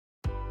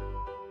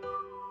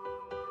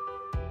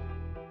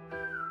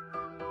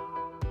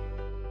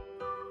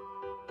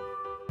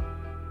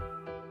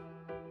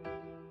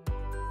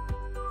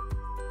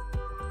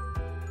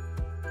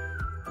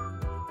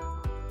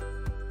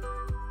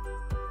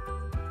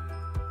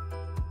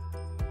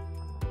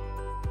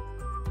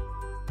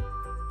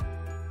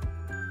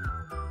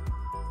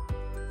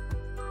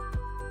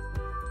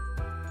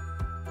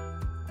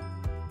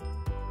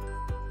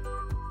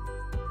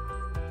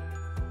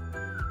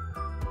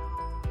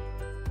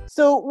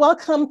So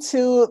welcome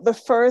to the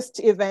first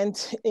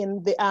event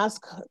in the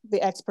Ask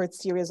the Expert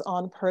series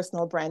on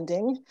personal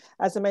branding.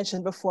 As I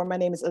mentioned before, my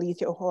name is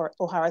Alethea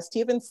O'Hara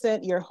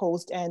Stevenson, your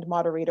host and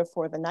moderator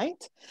for the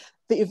night.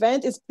 The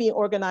event is being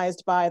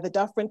organized by the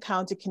Dufferin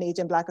County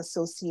Canadian Black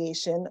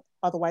Association,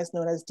 otherwise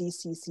known as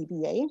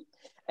DCCBA,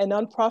 a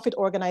nonprofit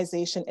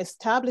organization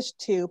established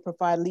to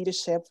provide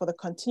leadership for the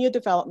continued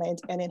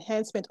development and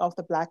enhancement of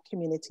the Black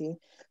community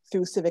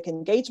through civic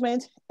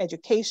engagement,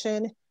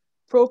 education,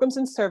 programs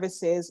and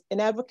services, and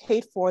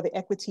advocate for the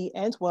equity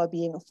and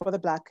well-being for the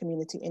Black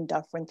community in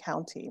Dufferin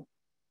County.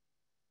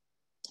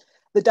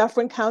 The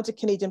Dufferin County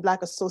Canadian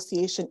Black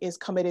Association is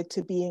committed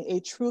to being a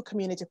true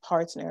community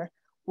partner,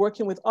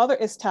 working with other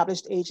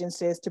established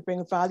agencies to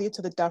bring value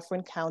to the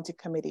Dufferin County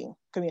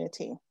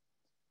community.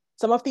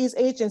 Some of these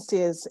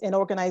agencies and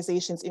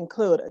organizations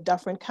include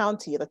Dufferin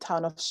County, the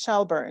town of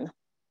Shelburne,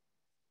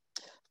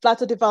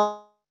 Flato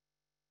Development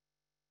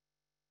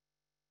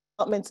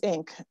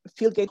Inc.,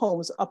 Fieldgate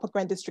Homes, Upper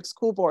Grand District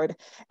School Board,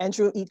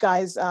 Andrew E.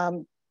 Guy's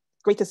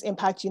Greatest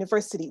Impact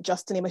University,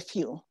 just to name a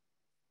few.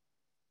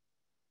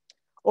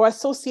 Our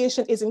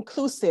association is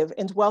inclusive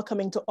and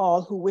welcoming to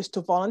all who wish to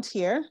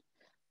volunteer,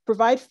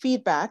 provide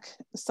feedback,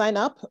 sign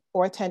up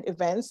or attend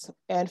events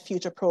and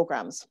future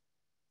programs.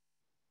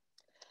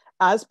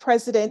 As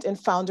president and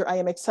founder, I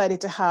am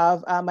excited to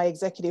have my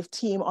executive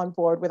team on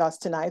board with us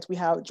tonight. We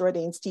have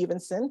Jordan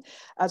Stevenson,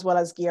 as well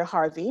as Gear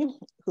Harvey,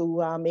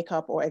 who make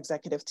up our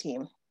executive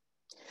team.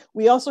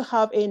 We also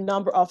have a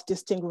number of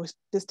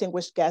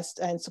distinguished guests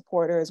and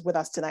supporters with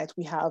us tonight.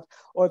 We have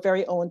our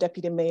very own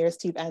Deputy Mayor,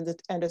 Steve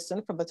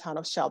Anderson from the town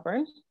of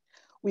Shelburne.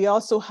 We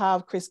also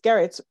have Chris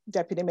Garrett,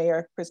 Deputy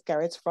Mayor Chris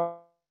Garrett from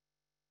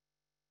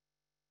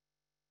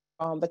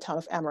the town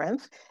of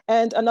Amaranth,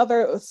 and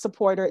another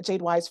supporter,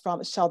 Jade Wise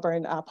from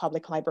Shelburne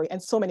Public Library, and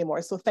so many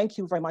more. So thank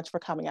you very much for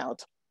coming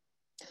out.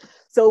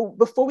 So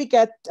before we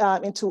get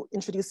into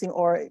introducing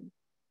our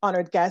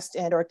honored guest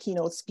and our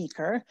keynote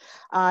speaker,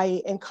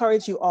 I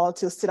encourage you all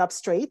to sit up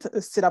straight,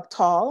 sit up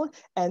tall,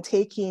 and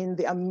take in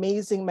the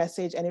amazing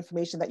message and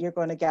information that you're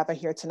going to gather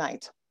here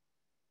tonight.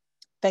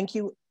 Thank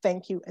you,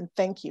 and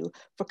thank you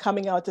for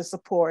coming out to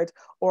support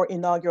our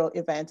inaugural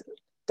event,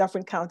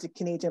 Dufferin County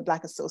Canadian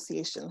Black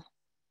Association.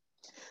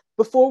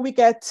 Before we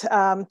get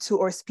to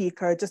our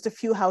speaker, just a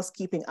few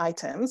housekeeping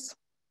items.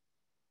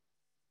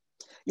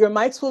 Your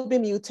mics will be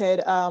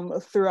muted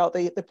throughout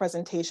the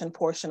presentation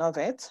portion of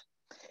it.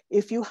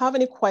 If you have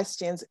any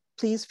questions,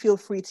 please feel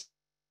free to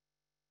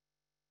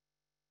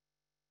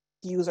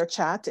use our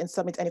chat and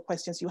submit any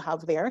questions you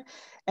have there.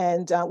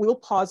 And we will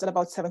pause at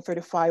about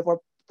 7:35 or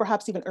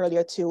perhaps even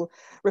earlier to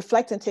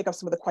reflect and take up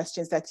some of the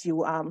questions that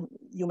you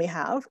may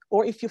have.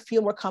 Or if you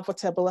feel more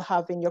comfortable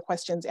having your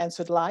questions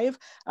answered live,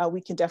 we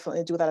can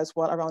definitely do that as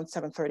well around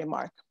 7:30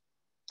 mark.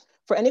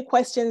 For any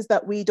questions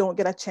that we don't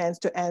get a chance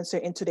to answer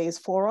in today's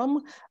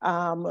forum,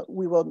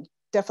 we will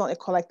definitely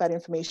collect that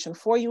information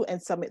for you and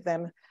submit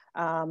them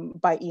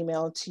by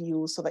email to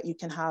you so that you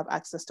can have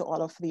access to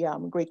all of the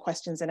great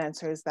questions and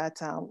answers that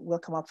will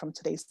come up from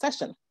today's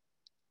session.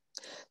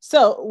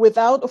 So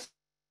without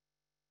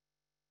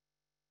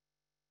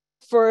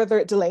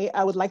further delay,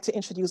 I would like to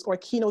introduce our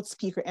keynote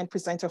speaker and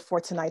presenter for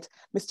tonight,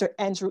 Mr.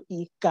 Andrew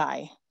E.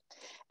 Guy.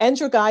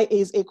 Andrew Guy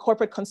is a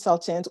corporate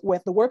consultant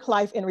with the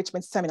Work-Life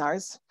Enrichment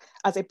Seminars.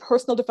 As a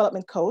personal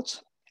development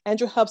coach,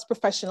 Andrew helps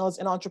professionals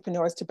and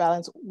entrepreneurs to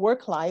balance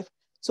work-life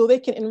so they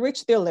can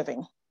enrich their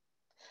living.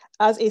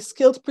 As a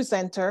skilled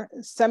presenter,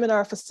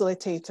 seminar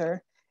facilitator,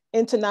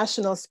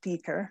 international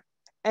speaker,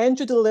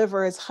 Andrew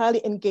delivers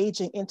highly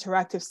engaging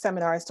interactive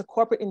seminars to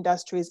corporate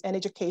industries and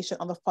education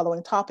on the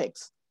following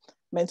topics: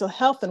 mental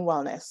health and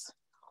wellness,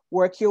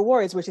 Work Your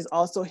Words, which is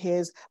also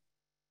his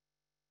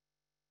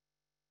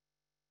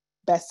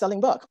best-selling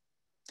book.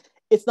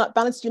 It's not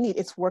balance you need,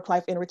 it's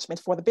work-life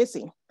enrichment for the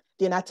busy.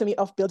 The anatomy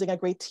of building a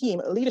great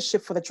team,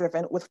 leadership for the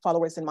driven with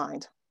followers in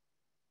mind.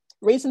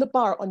 Raising the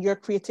bar on your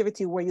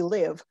creativity where you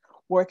live,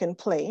 work and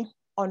play,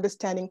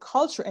 understanding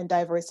culture and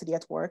diversity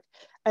at work,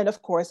 and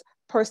of course,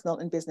 personal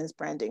and business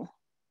branding.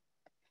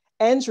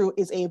 Andrew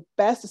is a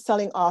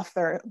best-selling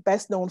author,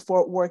 best known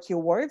for Work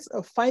Your Words,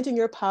 of Finding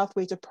Your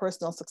Pathway to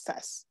Personal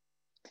Success.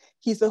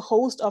 He's the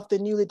host of the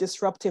newly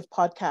disruptive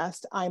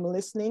podcast, I'm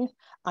Listening,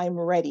 I'm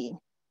Ready,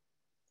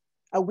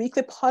 a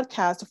weekly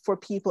podcast for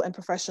people and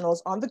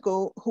professionals on the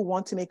go who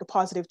want to make a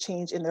positive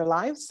change in their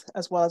lives,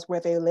 as well as where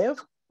they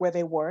live, where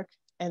they work,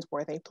 and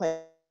where they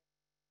play.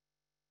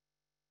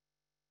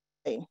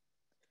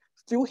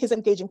 Through his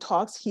engaging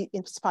talks, he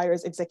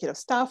inspires executive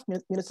staff,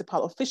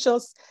 municipal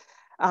officials,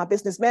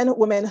 businessmen,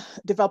 women,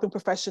 developing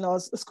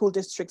professionals, school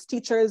districts,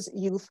 teachers,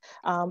 youth,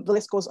 the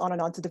list goes on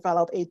and on to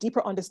develop a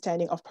deeper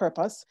understanding of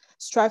purpose,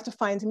 strive to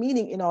find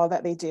meaning in all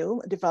that they do,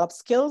 develop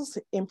skills,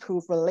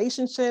 improve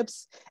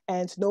relationships,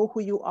 and know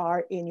who you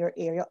are in your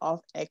area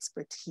of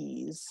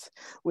expertise.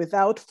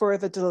 Without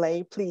further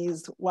delay,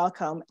 please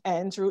welcome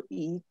Andrew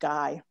E.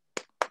 Guy.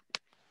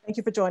 Thank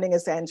you for joining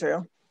us,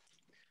 Andrew.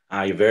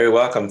 You're very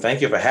welcome.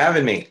 Thank you for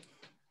having me.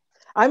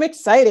 I'm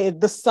excited.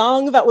 The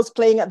song that was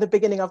playing at the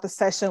beginning of the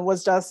session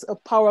was just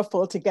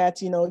powerful to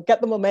get,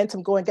 get the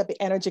momentum going, get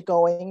the energy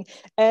going.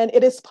 And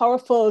it is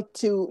powerful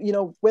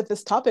to, with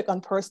this topic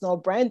on personal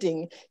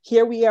branding,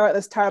 here we are at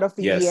the start of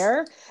the Yes.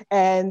 year.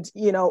 And,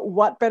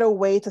 what better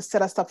way to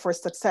set us up for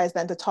success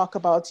than to talk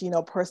about,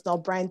 personal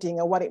branding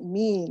and what it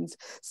means.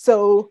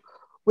 So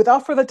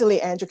without further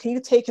delay, Andrew, can you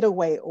take it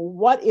away?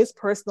 What is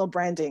personal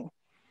branding?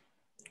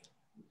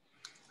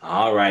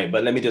 All right,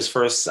 but let me just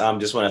first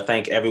just want to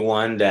thank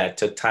everyone that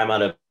took time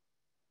out of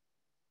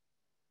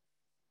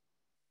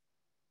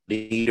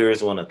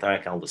leaders, want to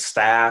thank all the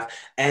staff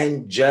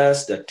and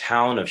just the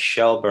town of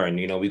Shelburne.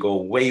 We go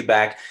way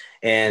back,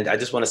 and I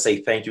just want to say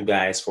thank you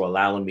guys for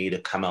allowing me to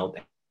come out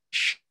and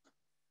share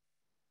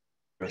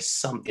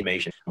some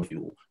information with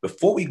you.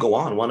 Before we go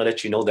on, I want to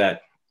let you know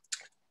that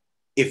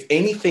if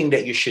anything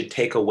that you should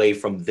take away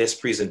from this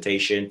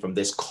presentation, from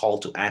this call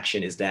to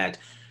action, is that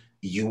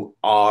you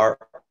are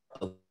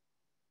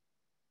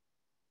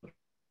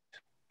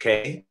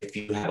okay. If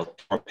you have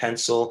a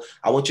pencil,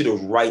 I want you to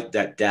write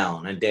that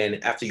down. And then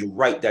after you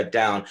write that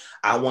down,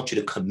 I want you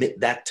to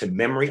commit that to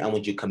memory. I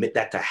want you to commit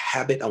that to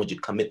habit. I want you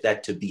to commit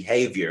that to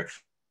behavior.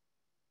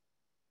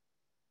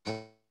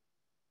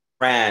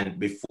 Brand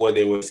before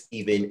there was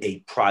even a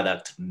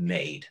product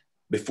made.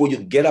 Before you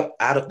get up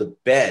out of the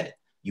bed,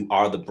 you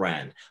are the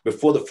brand.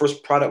 Before the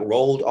first product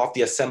rolled off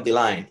the assembly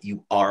line,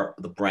 you are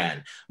the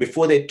brand.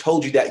 Before they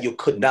told you that you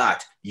could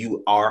not,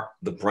 you are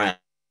the brand.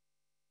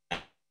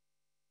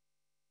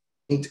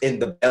 In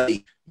the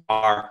belly, you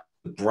are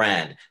the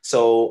brand.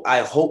 So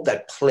I hope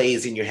that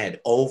plays in your head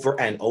over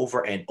and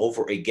over and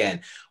over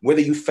again.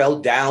 Whether you fell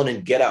down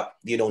and get up,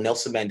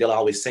 Nelson Mandela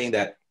always saying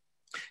that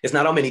it's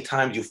not how many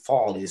times you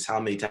fall, it's how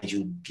many times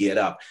you get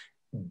up.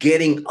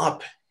 Getting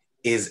up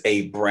is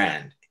a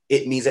brand.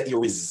 It means that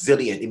you're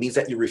resilient. It means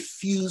that you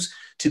refuse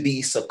to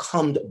be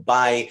succumbed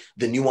by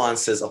the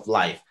nuances of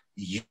life.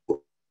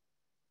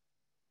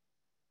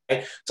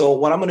 So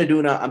what I'm going to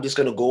do now, I'm just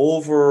going to go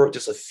over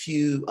just a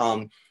few,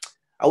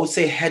 I would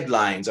say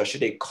headlines, or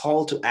should I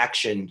call to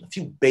action, a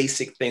few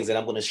basic things, and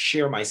I'm going to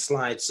share my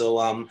slides. So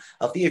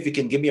Althea, if you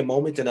can give me a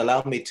moment and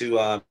allow me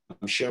to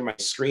share my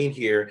screen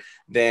here,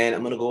 then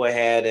I'm going to go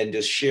ahead and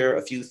just share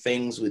a few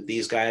things with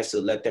these guys to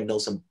let them know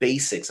some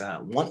basics. I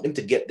want them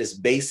to get this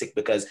basic,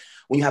 because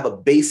when you have a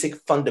basic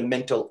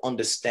fundamental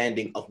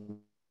understanding of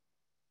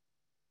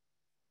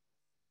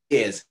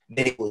is,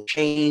 then it will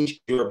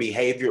change your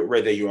behavior,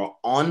 whether you're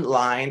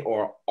online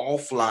or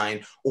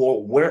offline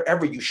or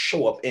wherever you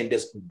show up in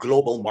this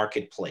global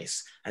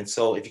marketplace. And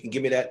so if you can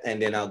give me that,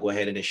 and then I'll go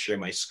ahead and just share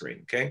my screen,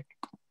 okay?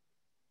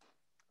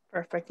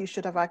 Perfect. You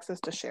should have access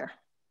to share.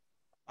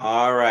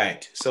 All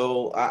right.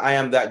 So I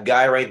am that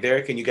guy right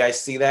there. Can you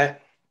guys see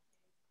that?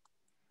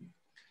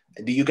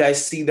 Do you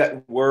guys see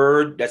that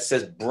word that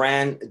says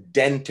brand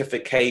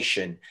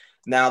identification?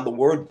 Now, the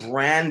word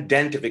brand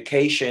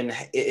identification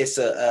is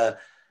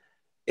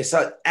it's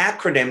an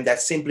acronym that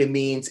simply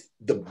means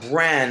the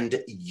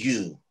brand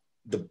you,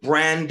 the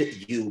brand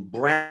you,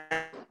 brand.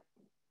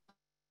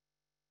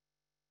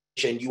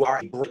 You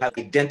are a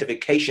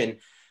identification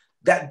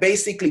that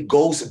basically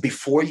goes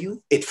before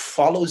you. It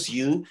follows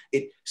you.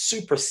 It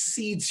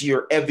supersedes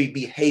your every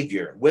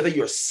behavior, whether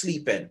you're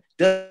sleeping.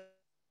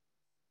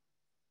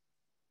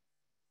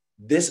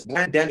 This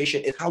brand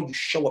identification is how you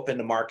show up in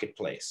the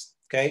marketplace,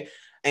 okay?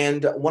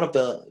 And one of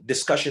the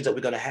discussions that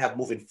we're going to have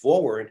moving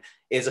forward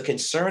is a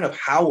concern of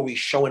how are we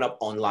showing up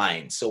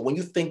online. So when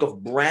you think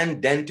of brand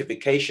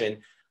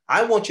identification,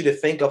 I want you to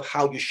think of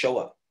how you show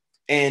up.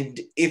 And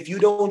if you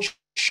don't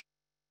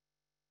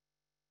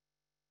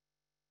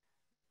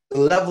the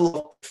level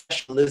of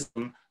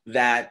professionalism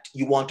that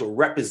you want to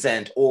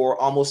represent, or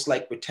almost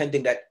like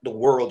pretending that the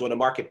world or the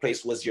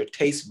marketplace was your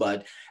taste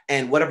bud,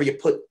 and whatever you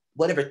put,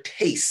 whatever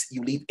taste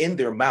you leave in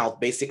their mouth,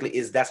 basically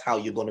that's how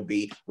you're going to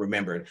be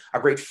remembered. A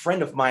great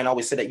friend of mine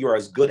always said that you're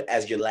as good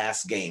as your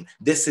last game.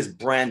 This is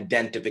brand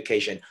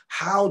identification.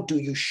 How do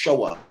you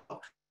show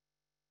up?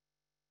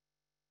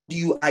 Do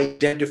you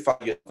identify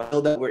yourself? I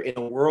know that we're in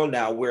a world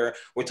now where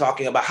we're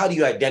talking about how do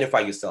you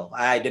identify yourself?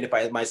 I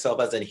identify myself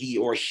as a he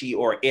or she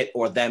or it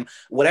or them,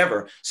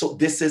 whatever. So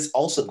this is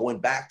also going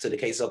back to the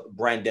case of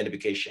brand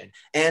identification.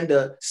 And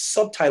the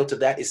subtitle to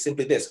that is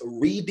simply this: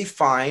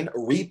 redefine,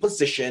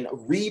 reposition,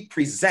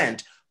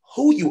 represent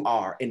who you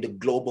are in the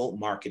global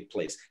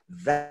marketplace.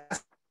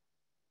 That's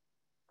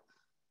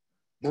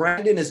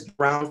branding is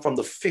around from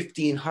the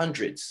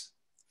 1500s.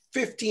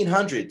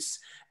 1500s.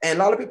 And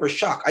a lot of people are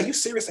shocked. Are you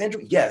serious,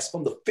 Andrew? Yes,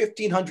 from the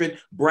 1500,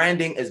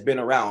 branding has been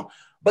around.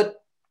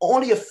 But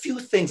only a few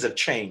things have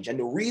changed. And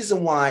the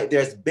reason why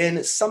there's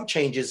been some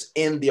changes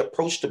in the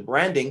approach to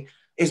branding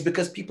is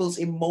because people's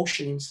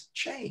emotions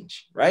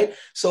change, right?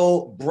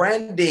 So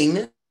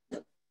branding,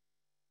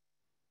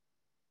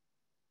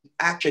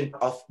 action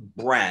of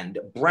brand.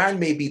 Brand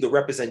may be the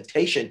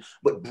representation,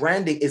 but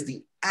branding is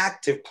the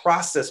active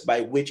process by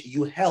which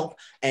you help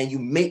and you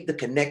make the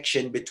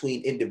connection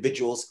between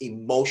individuals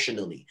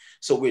emotionally.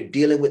 So we're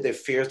dealing with their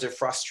fears, their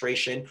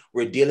frustration,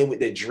 we're dealing with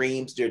their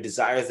dreams, their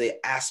desires, their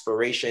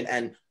aspiration,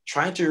 and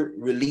trying to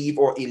relieve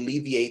or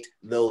alleviate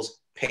those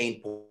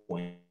pain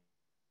points.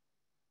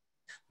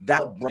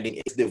 That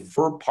branding is the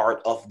verb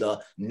part of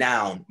the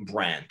noun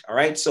brand. All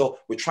right. So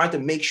we're trying to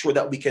make sure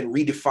that we can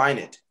redefine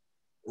it,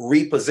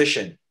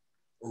 reposition,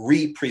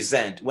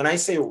 represent. When I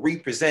say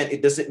represent,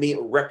 it doesn't mean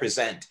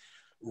represent.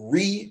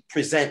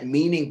 Represent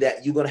meaning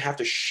that you're going to have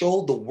to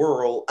show the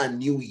world a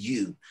new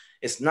you.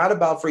 It's not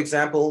about, for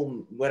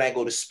example, when I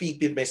go to speak,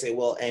 people may say,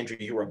 well, Andrew,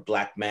 you're a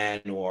Black man,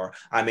 or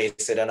I may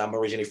say that I'm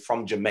originally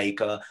from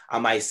Jamaica. I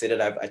might say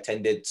that I've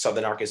attended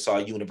Southern Arkansas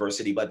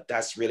University, but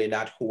that's really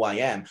not who I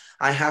am.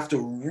 I have to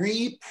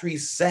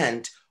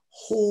represent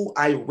who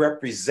I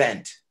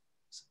represent.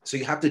 So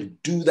you have to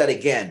do that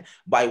again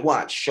by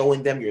what?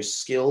 Showing them your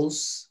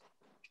skills,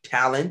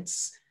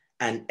 talents,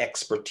 and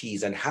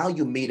expertise, and how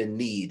you meet a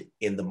need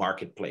in the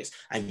marketplace.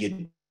 And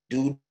you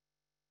do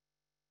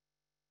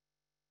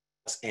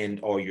and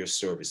or your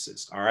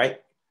services. All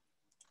right.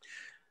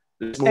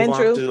 Let's move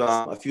Andrew, on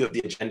to a few of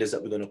the agendas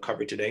that we're going to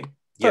cover today.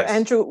 So yes.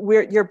 Andrew,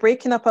 you're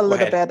breaking up a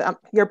little bit.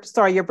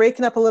 You're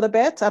breaking up a little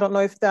bit. I don't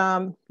know if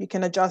you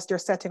can adjust your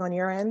setting on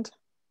your end.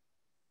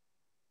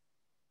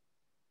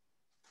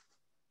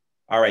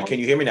 All right. Can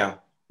you hear me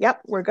now?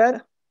 Yep, we're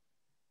good.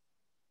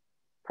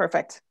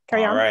 Perfect.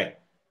 Carry on. All right.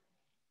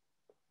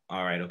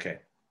 All right. Okay.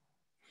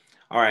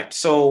 All right.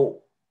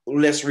 So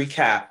let's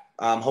recap.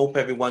 Hope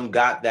everyone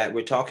got that.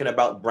 We're talking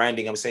about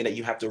branding. I'm saying that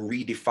you have to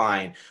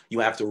redefine, you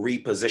have to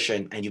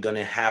reposition, and you're going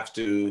to have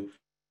to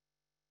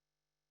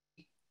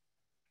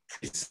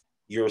present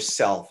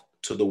yourself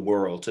to the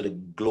world, to the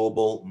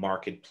global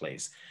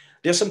marketplace.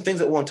 There's some things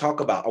that we want to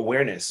talk about.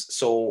 Awareness.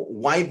 So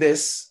why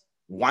this,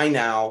 why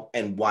now,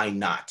 and why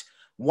not?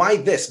 Why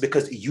this?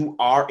 Because you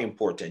are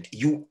important.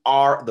 You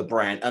are the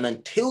brand. And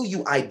until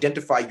you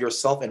identify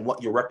yourself and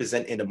what you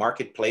represent in the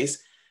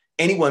marketplace,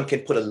 anyone can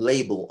put a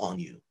label on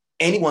you.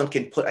 Anyone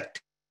can put a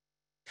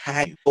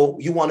tag. So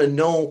you want to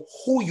know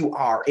who you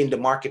are in the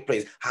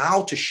marketplace,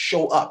 how to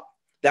show up.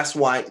 That's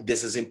why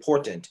this is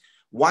important.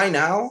 Why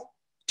now?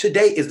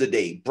 Today is the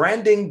day.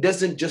 Branding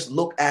doesn't just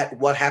look at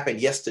what happened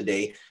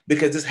yesterday,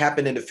 because this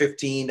happened in the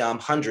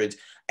 1500s,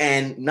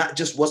 and not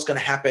just what's going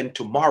to happen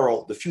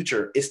tomorrow. The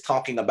future is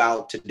talking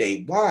about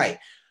today. Why?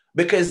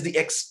 Because the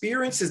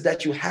experiences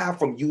that you have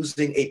from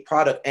using a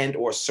product and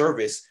or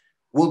service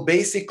will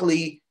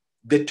basically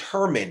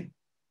determine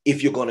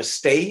if you're going to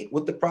stay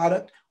with the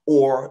product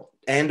or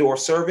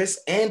service,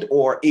 and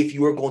or if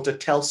you are going to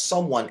tell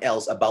someone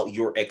else about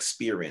your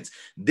experience.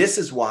 This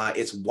is why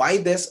it's why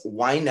this,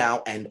 why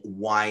now, and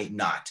why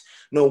not.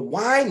 No,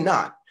 why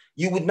not?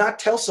 You would not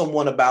tell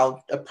someone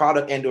about a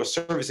product and or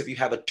service if you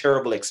have a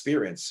terrible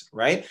experience,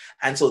 right?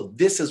 And so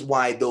this is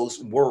why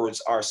those words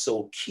are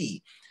so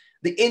key.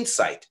 The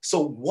insight. So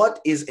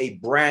what is a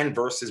brand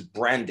versus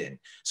branding?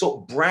 So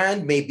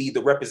brand may be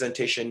the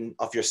representation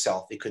of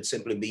yourself. It could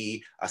simply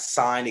be a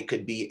sign. It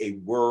could be a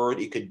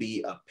word. It could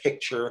be a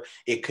picture.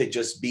 It could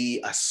just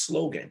be a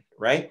slogan,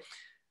 right?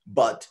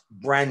 But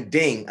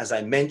branding, as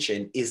I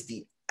mentioned, is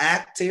the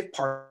active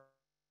part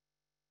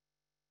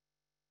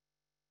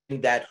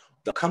that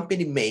the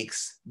company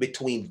makes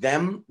between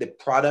them, the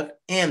product,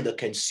 and the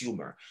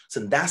consumer.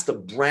 So that's the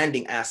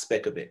branding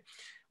aspect of it.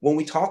 When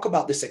we talk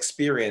about this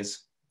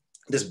experience,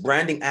 this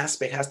branding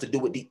aspect has to do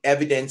with the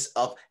evidence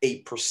of a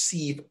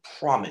perceived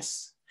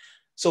promise.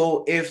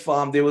 So if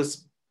there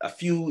was a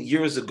few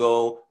years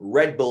ago,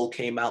 Red Bull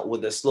came out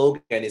with a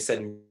slogan, it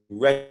said,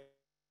 Red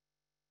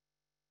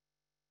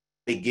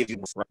they give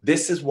you.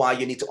 This is why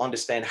you need to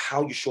understand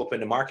how you show up in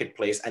the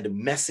marketplace and the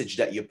message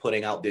that you're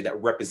putting out there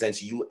that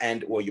represents you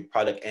and or your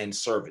product and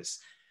service.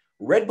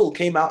 Red Bull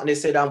came out and they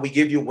said, we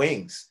give you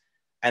wings.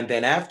 And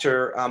then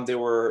after they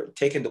were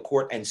taken to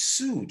court and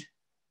sued.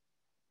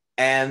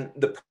 And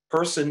the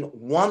person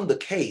won the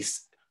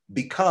case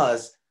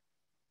because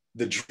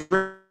the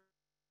drink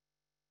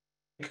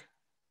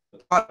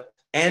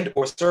and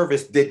or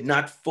service did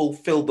not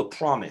fulfill the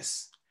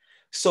promise.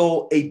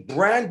 So a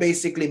brand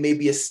basically may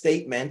be a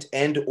statement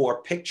and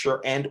or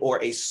picture and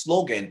or a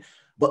slogan,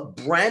 but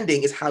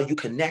branding is how you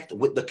connect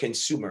with the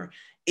consumer.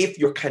 If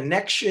your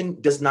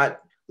connection does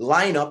not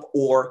line up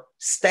or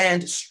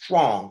stand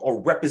strong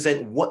or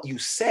represent what you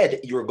said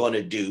you're going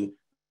to do,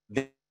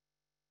 then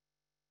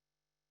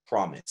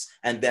promise.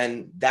 And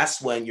then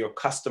that's when your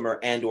customer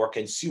and or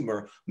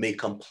consumer may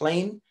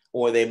complain,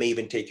 or they may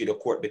even take you to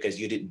court because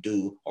you didn't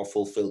do or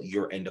fulfill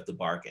your end of the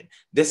bargain.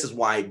 This is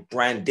why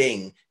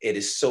branding, it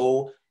is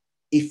so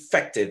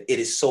effective. It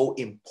is so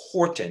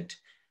important.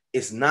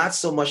 It's not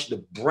so much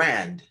the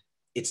brand,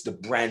 it's the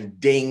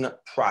branding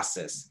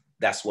process.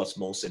 That's what's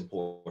most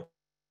important.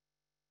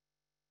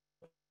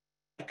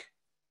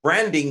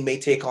 Branding may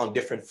take on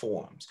different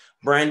forms.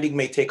 Branding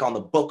may take on a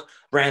book.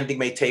 Branding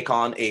may take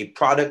on a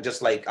product,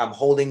 just like I'm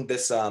holding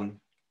this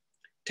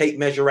tape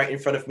measure right in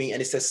front of me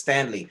and it says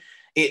Stanley.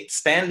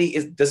 Stanley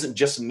doesn't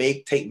just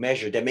make tape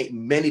measure. They make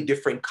many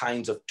different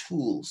kinds of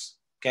tools,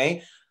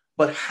 okay?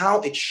 But how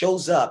it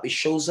shows up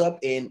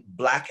in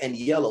black and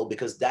yellow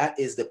because that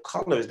is the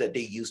colors that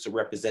they use to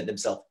represent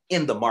themselves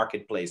in the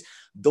marketplace.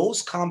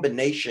 Those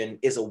combination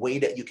is a way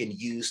that you can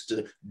use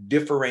to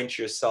differentiate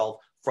yourself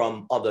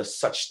from other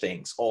such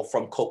things, or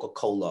from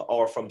Coca-Cola,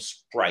 or from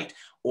Sprite,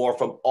 or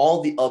from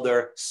all the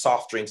other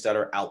soft drinks that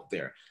are out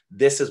there.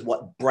 This is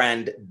what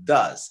brand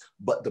does.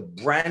 But the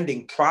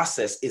branding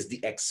process is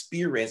the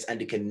experience and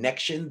the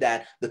connection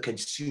that the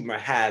consumer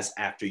has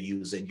after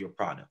using your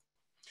product.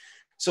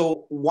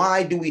 So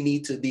why do we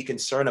need to be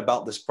concerned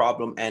about this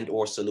problem and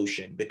or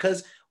solution?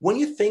 Because when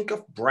you think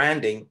of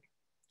branding,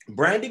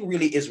 branding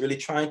is really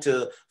trying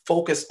to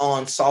focus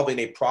on solving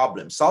a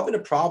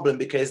problem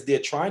because they're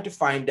trying to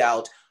find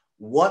out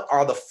what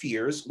are the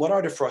fears, what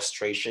are the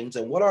frustrations,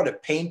 and what are the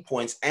pain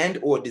points and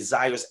or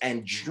desires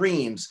and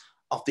dreams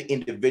of the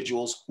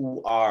individuals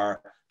who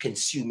are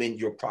consuming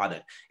your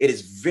product. It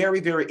is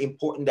very, very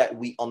important that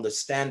we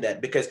understand that,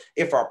 because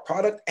if our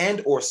product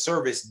and or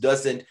service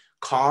doesn't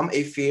calm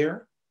a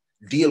fear,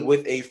 deal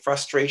with a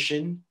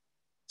frustration,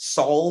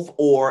 solve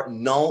or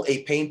null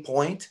a pain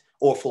point,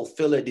 or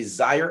fulfill a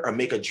desire or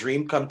make a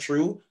dream come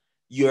true,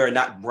 you're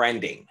not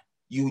branding.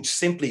 You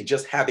simply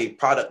just have a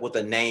product with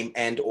a name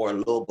and or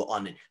a logo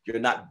on it.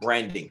 You're not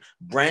branding.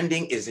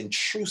 Branding is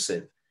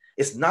intrusive.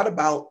 It's not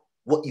about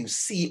what you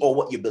see or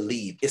what you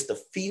believe. It's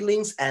the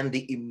feelings and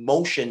the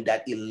emotion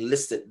that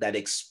elicit that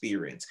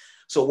experience.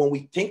 So when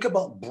we think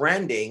about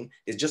branding,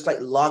 it's just like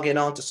logging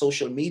on to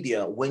social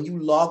media. When you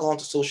log on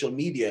to social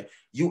media,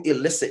 you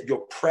elicit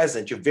your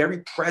presence, your very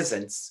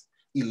presence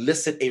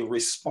elicit a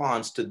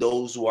response to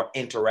those who are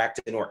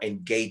interacting or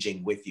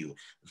engaging with you.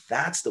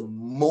 That's the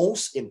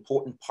most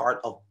important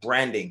part of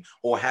branding,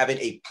 or having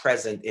a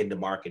presence in the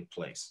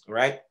marketplace,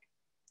 right?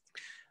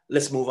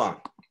 Let's move on.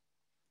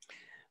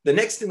 The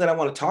next thing that I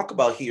want to talk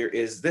about here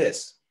is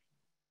this.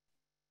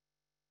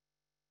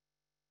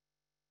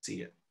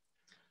 See it.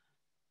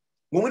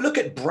 When we look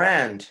at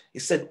brand, he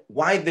said,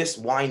 why this,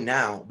 why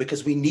now?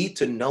 Because we need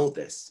to know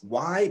this.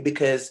 Why?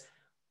 Because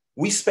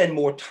we spend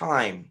more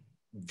time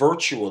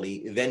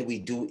virtually than we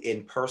do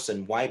in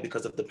person. Why?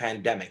 Because of the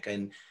pandemic.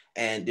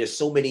 And there's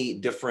so many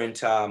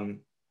different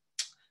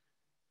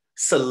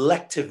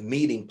selective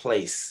meeting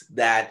place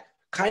that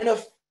kind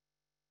of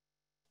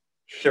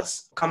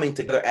coming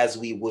together as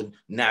we would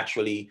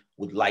naturally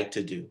would like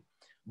to do.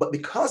 But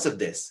because of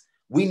this,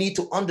 we need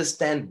to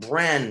understand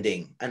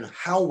branding and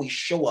how we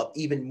show up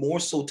even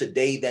more so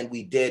today than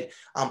we did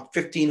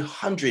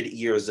 1,500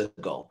 years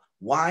ago.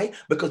 Why?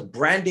 Because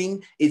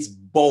branding is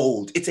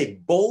bold. It's a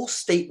bold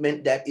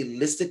statement that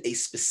elicits a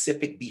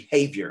specific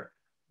behavior.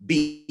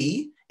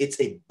 B,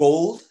 it's a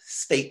bold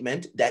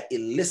statement that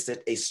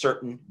elicits a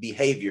certain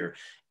behavior.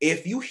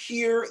 If you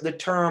hear the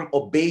term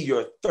obey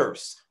your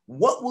thirst,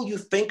 what will you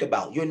think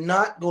about? You're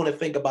not going to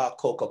think about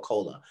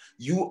Coca-Cola.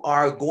 You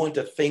are going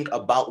to think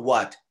about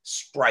what?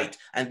 Sprite.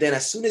 And then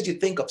as soon as you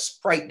think of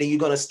Sprite, then you're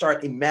going to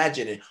start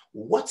imagining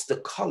what's the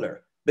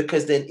color,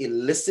 because then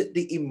elicit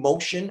the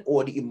emotion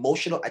or the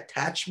emotional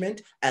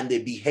attachment and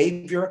the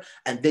behavior.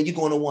 And then you're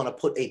going to want to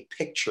put a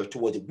picture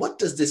towards it. What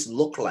does this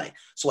look like?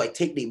 So I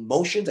take the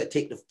emotions, I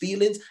take the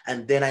feelings,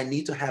 and then I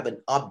need to have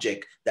an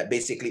object that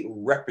basically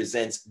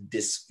represents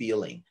this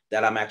feeling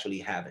that I'm actually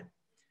having.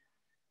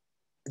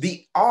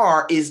 The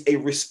R is a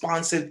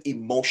responsive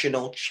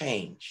emotional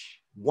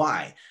change.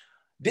 Why?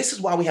 This is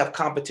why we have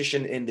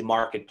competition in the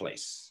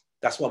marketplace.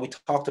 That's why we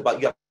talked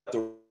about you have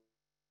to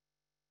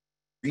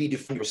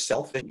redefine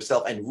yourself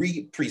and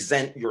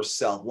represent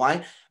yourself.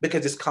 Why?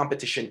 Because there's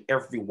competition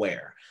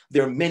everywhere.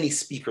 There are many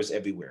speakers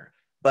everywhere,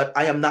 but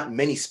I am not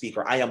many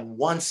speaker. I am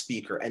one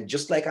speaker. And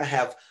just like I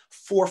have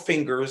 4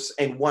 fingers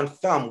and 1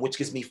 thumb, which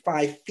gives me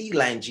 5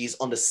 phalanges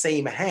on the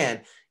same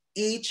hand,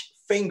 each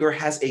finger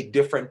has a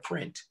different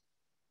print,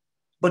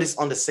 but it's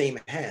on the same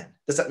hand.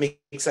 Does that make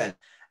sense?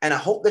 And I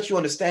hope that you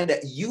understand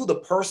that you, the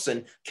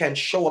person, can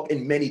show up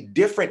in many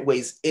different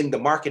ways in the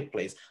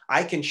marketplace.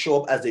 I can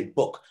show up as a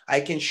book. I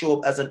can show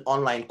up as an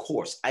online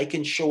course. I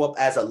can show up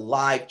as a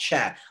live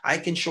chat. I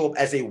can show up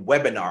as a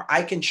webinar.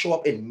 I can show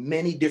up in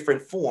many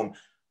different forms,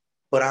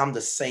 but I'm the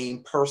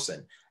same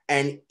person.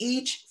 And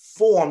each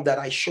form that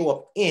I show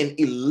up in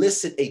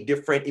elicit a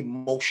different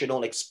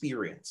emotional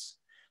experience.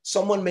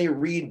 Someone may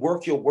read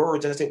Work Your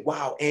Words and say,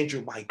 wow,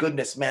 Andrew, my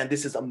goodness, man,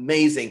 this is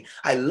amazing.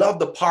 I love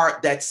the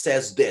part that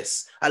says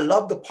this. I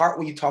love the part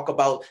when you talk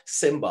about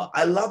Simba.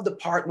 I love the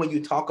part when you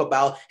talk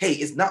about, hey,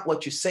 it's not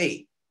what you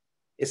say,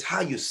 it's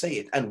how you say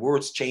it. And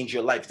words change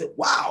your life.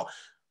 Wow.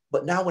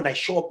 But now when I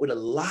show up with a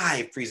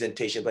live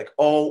presentation, like,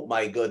 oh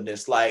my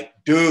goodness, like,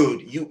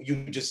 dude, you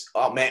just,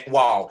 oh man,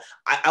 wow.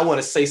 I want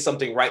to say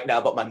something right now,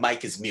 but my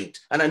mic is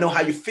mute. And I know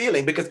how you're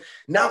feeling, because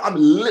now I'm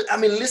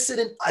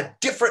eliciting a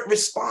different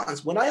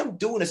response. When I am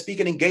doing a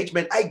speaking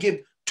engagement, I give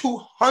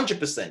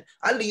 200%.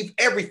 I leave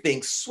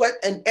everything, sweat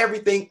and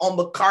everything on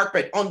the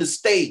carpet, on the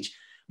stage,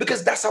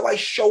 because that's how I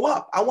show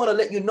up. I want to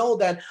let you know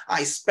that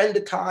I spend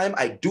the time,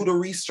 I do the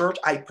research,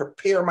 I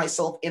prepare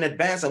myself in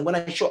advance. And when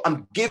I show,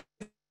 I'm giving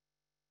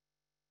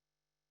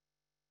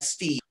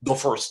Steve the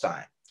first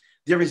time.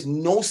 There is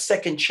no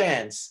second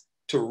chance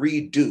to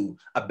redo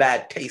a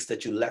bad taste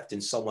that you left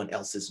in someone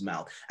else's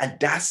mouth. And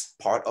that's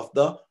part of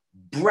the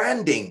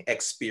branding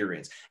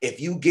experience. If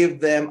you give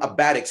them a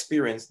bad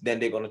experience, then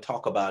they're going to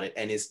talk about it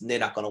and they're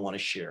not going to want to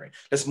share it.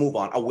 Let's move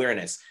on.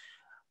 Awareness.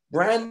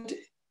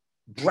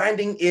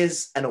 Branding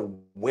is an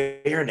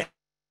awareness.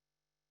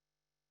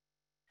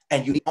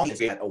 And you need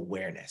that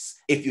awareness.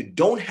 If you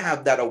don't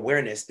have that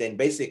awareness, then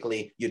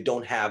basically you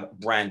don't have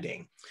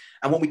branding.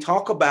 And when we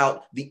talk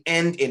about the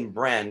end in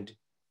brand,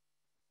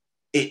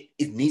 it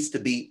needs to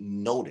be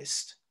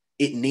noticed.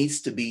 It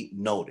needs to be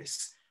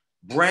noticed.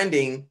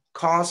 Branding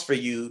calls for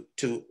you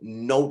to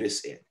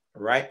notice it,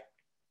 right?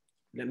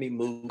 Let me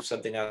move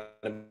something out.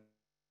 I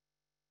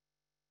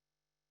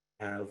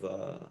have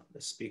the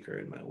speaker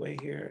in my way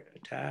here, a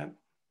tab.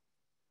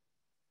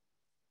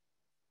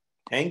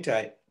 Hang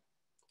tight.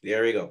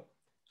 There we go.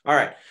 All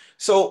right.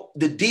 So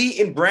the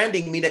D in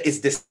branding means that it's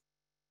distinct,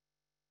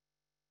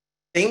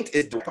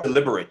 it's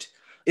deliberate.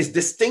 It's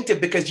distinctive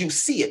because you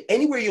see it.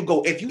 Anywhere you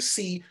go, if you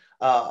see,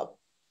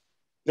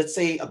 let's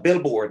say a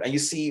billboard and you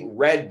see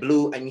red,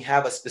 blue, and you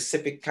have a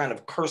specific kind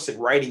of cursive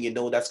writing, you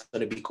know that's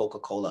going to be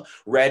Coca-Cola,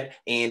 red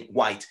and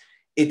white.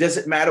 It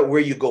doesn't matter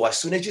where you go. As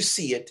soon as you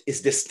see it,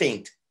 it's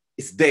distinct.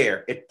 It's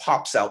there. It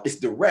pops out. It's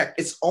direct.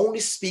 It's only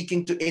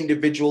speaking to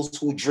individuals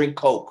who drink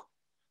Coke.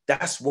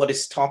 That's what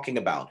it's talking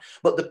about.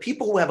 But the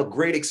people who have a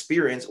great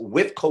experience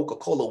with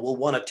Coca-Cola will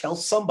want to tell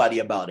somebody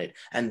about it.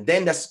 And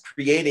then that's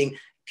creating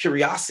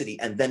curiosity.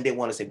 And then they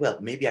want to say, well,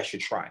 maybe I should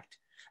try it.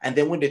 And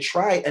then when they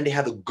try it and they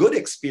have a good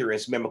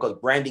experience, remember, because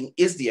branding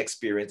is the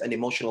experience and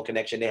emotional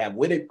connection they have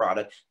with a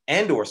product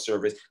and or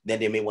service, then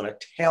they may want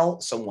to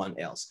tell someone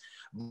else.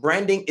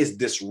 Branding is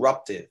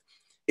disruptive.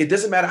 It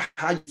doesn't matter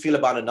how you feel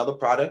about another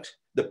product.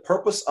 The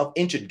purpose of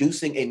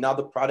introducing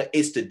another product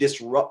is to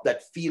disrupt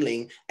that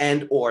feeling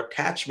and or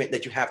attachment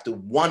that you have to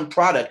one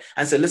product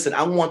and say, listen,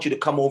 I want you to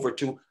come over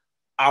to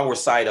our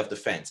side of the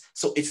fence.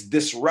 So it's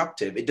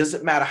disruptive. It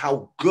doesn't matter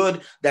how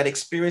good that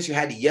experience you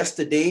had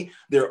yesterday.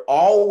 They're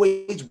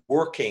always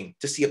working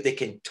to see if they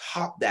can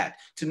top that,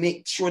 to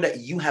make sure that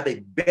you have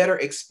a better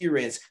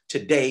experience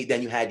today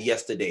than you had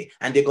yesterday.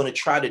 And they're going to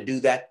try to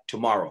do that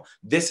tomorrow.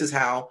 This is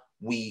how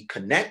we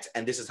connect,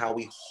 and this is how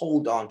we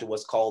hold on to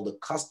what's called the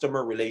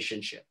customer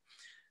relationship.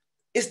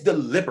 It's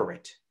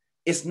deliberate.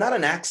 It's not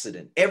an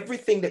accident.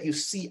 Everything that you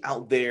see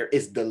out there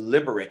is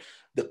deliberate.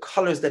 The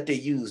colors that they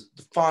use,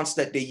 the fonts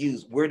that they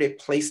use, where they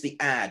place the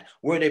ad,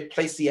 where they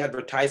place the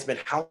advertisement,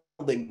 how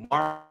they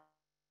market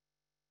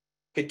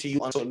to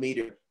you on social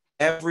media.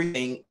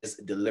 Everything is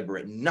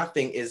deliberate.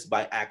 Nothing is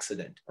by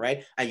accident,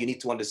 right? And you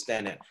need to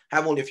understand that. I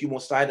have only a few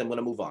more slides. I'm going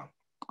to move on,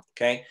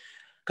 okay?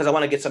 Because I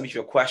want to get some of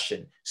your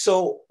question.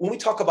 So when we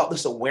talk about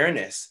this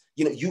awareness,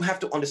 you have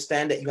to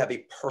understand that you have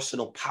a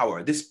personal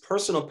power. This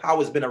personal power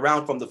has been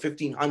around from the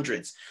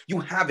 1500s. You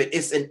have it.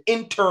 It's an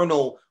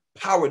internal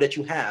power that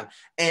you have.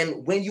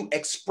 And when you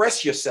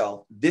express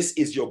yourself, this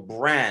is your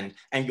brand.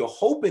 And you're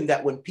hoping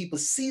that when people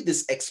see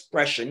this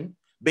expression,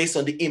 based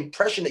on the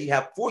impression that you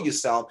have for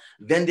yourself,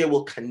 then they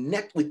will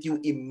connect with you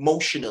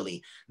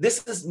emotionally.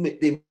 This is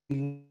the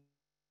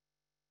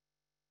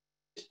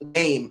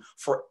name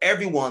for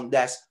everyone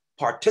that's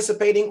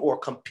participating or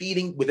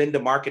competing within the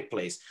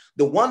marketplace.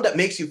 The one that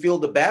makes you feel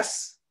the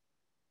best,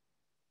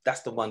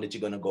 that's the one that you're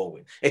going to go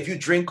with. If you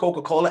drink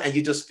Coca-Cola and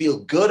you just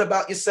feel good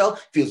about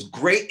yourself, feels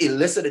great,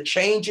 elicit a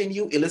change in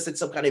you, elicit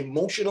some kind of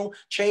emotional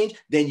change,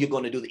 then you're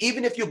going to do that.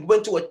 Even if you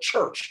went to a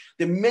church,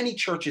 there are many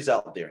churches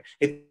out there.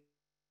 If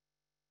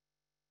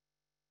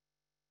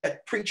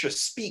that preacher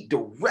speak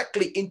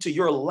directly into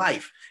your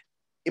life,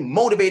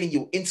 motivating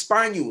you,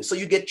 inspiring you, so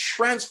you get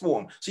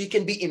transformed, so you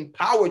can be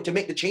empowered to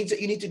make the change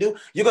that you need to do,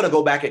 you're going to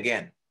go back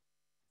again.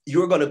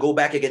 You're going to go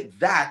back again.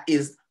 That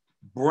is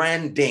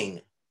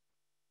branding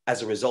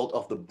as a result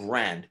of the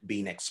brand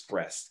being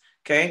expressed,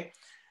 okay?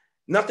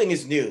 Nothing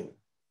is new.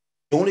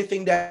 The only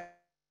thing that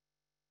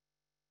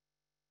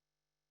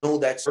I know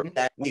that's certain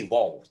that we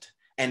evolved.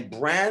 And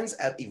brands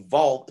have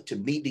evolved to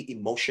meet the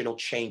emotional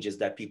changes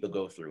that people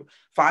go through.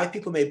 5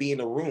 people may be in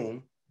a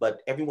room,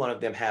 but every one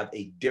of them have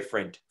a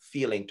different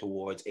feeling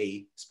towards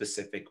a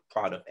specific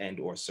product and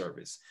or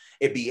service.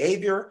 A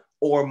behavior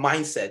or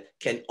mindset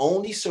can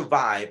only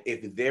survive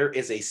if there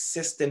is a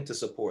system to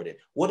support it.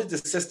 What is the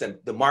system?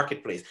 The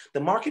marketplace. The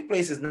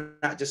marketplace is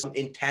not just some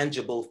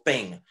intangible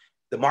thing.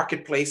 The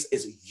marketplace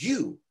is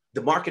you.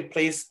 The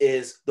marketplace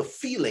is the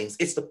feelings.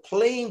 It's the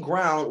playing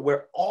ground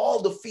where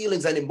all the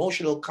feelings and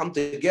emotional come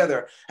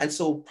together. And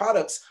so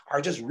products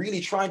are just really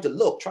trying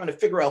to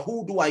figure out,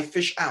 who do I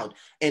fish out?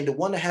 And the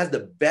one that has the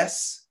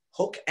best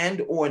hook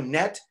and or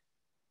net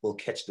will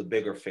catch the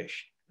bigger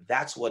fish.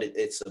 That's what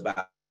it's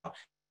about.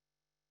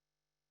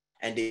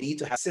 And they need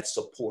to have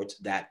support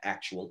that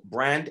actual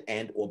brand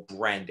and or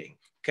branding.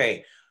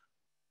 Okay.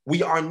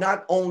 We are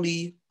not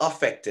only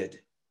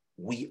affected,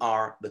 we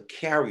are the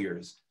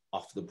carriers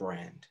of the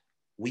brand.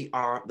 We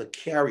are the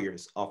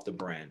carriers of the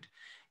brand.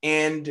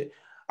 And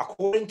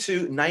according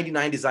to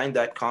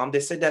 99design.com, they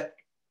said that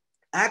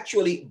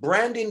actually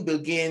branding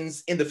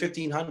begins in the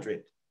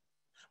 1500s,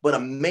 but a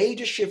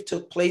major shift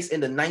took place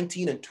in the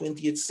 19th and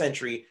 20th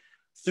century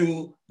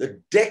through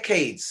the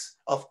decades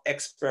of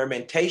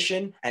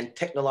experimentation and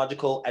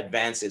technological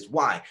advances.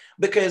 Why?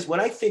 Because when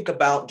I think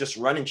about just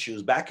running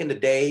shoes, back in the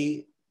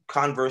day,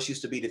 Converse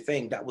used to be the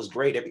thing that was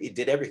great. It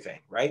did everything,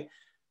 right?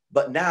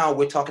 But now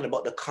we're talking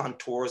about the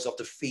contours of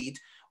the feet.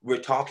 We're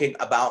talking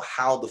about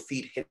how the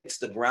feet hits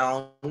the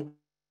ground,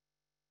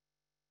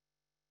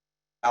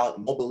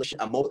 mobilizing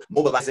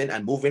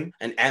and moving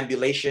and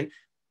ambulation.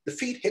 The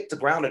feet hit the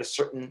ground at a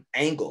certain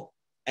angle.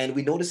 And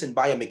we notice in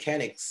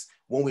biomechanics,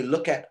 when we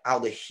look at how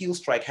the heel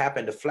strike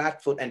happened, the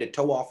flat foot and the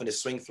toe off and the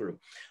swing through.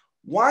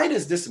 Why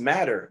does this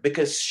matter?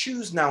 Because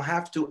shoes now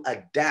have to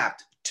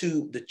adapt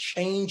to the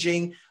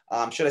changing,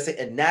 should I say,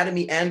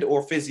 anatomy and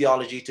or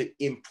physiology to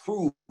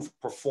improve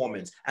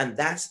performance. And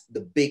that's the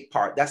big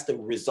part. That's the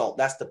result.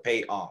 That's the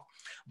payoff.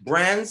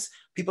 Brands,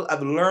 people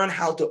have learned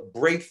how to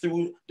break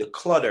through the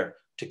clutter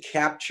to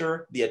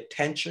capture the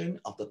attention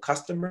of the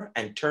customer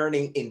and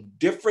turning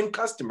indifferent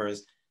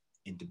customers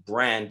into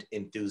brand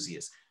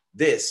enthusiasts.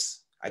 This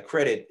I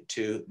credit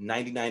to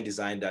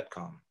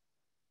 99design.com.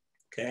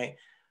 Okay.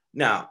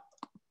 Now,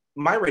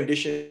 my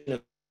rendition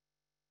of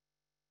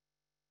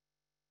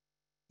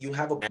you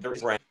have a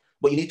brand,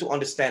 but you need to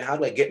understand, how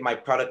do I get my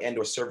product and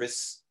or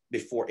service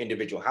before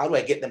individual? How do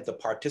I get them to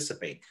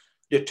participate?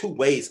 There are two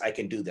ways I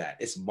can do that.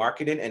 It's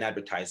marketing and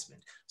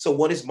advertisement. So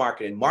what is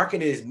marketing?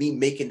 Marketing is me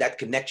making that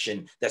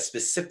connection, that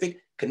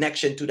specific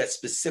connection to that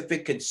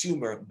specific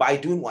consumer by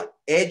doing what?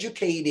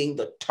 Educating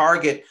the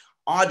target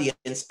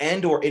audience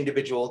and or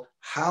individual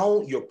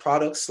how your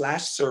product /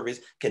 service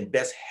can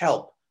best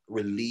help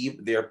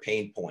relieve their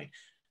pain point.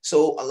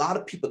 So a lot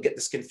of people get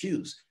this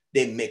confused.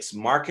 They mix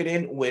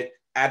marketing with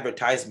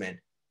advertisement.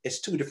 It's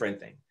two different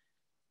things.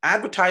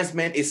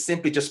 Advertisement is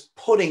simply just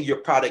putting your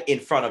product in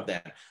front of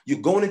them.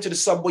 You're going into the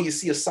subway, you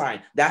see a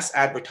sign, that's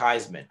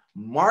advertisement.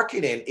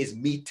 Marketing is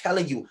me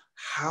telling you,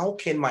 how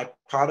can my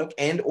product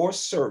and or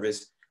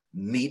service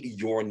meet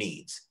your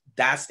needs?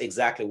 That's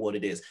exactly what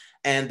it is.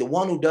 And the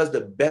one who does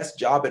the best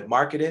job at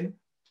marketing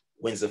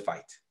wins the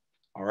fight.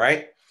 All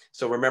right.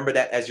 So remember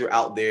that as you're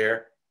out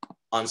there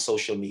on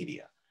social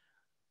media.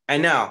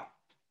 And now,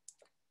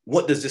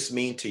 what does this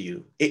mean to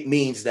you? It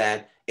means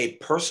that a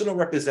personal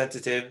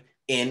representative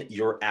in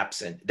your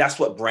absence. That's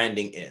what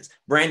branding is.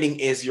 Branding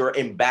is your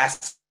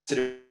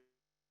ambassador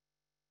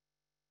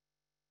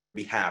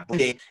behalf.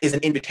 Branding is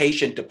an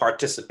invitation to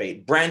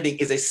participate. Branding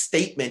is a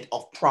statement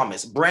of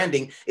promise.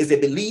 Branding is a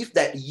belief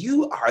that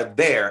you are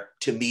there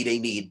to meet a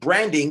need.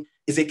 Branding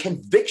is a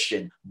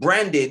conviction.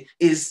 Branding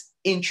is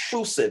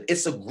intrusive.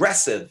 It's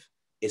aggressive.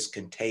 It's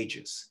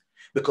contagious.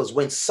 Because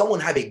when someone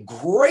have a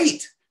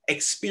great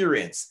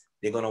experience,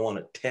 they're going to want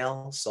to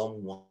tell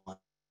someone.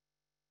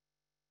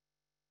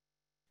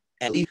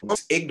 And if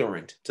one's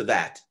ignorant to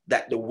that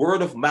the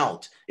word of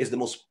mouth is the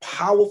most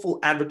powerful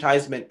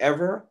advertisement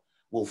ever,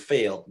 will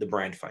fail the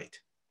brand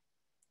fight.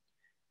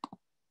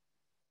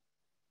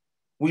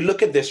 We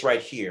look at this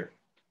right here.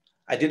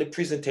 I did a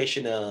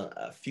presentation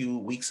a few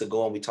weeks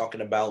ago, and we're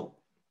talking about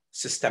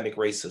systemic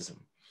racism.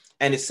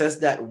 And it says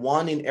that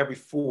 1 in every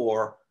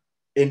 4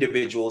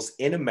 individuals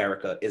in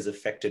America is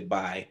affected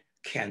by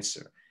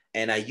cancer.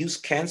 And I use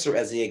cancer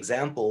as the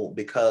example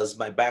because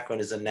my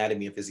background is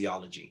anatomy and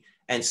physiology.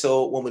 And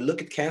so when we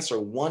look at cancer,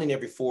 1 in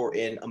every 4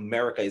 in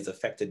America is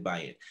affected by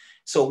it.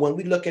 So when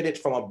we look at it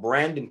from a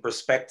branding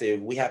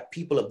perspective, we have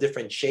people of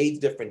different shades,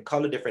 different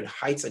color, different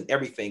heights and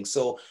everything.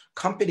 So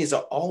companies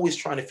are always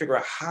trying to figure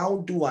out, how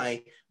do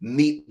I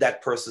meet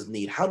that person's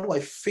need? How do I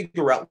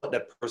figure out what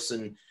that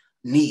person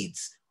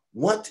needs?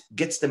 What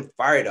gets them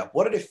fired up?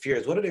 What are their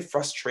fears? What are their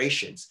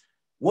frustrations?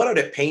 What are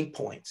their pain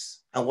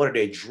points? And what are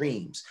their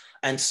dreams?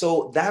 And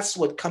so that's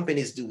what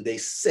companies do. They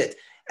sit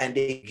and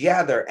they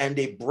gather and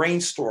they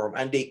brainstorm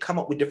and they come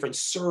up with different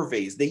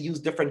surveys. They use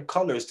different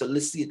colors to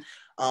elicit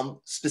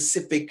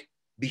specific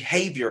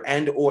behavior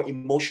and or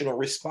emotional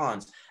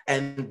response.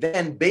 And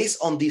then based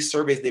on these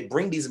surveys, they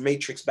bring these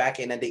matrix back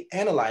in and they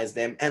analyze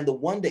them. And the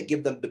one that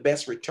give them the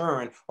best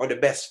return or the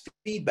best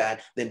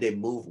feedback, then they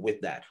move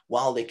with that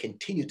while they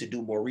continue to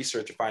do more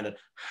research to find out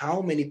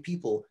how many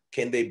people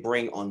can they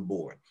bring on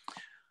board.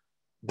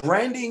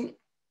 Branding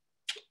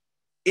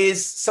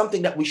is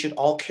something that we should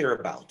all care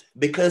about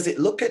because it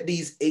look at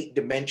these 8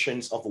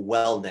 dimensions of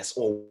wellness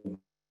or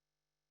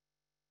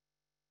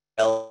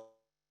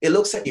it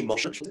looks at the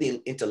emotional,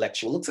 the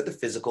intellectual, looks at the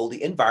physical,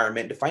 the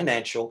environment, the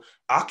financial,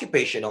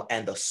 occupational,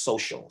 and the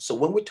social. So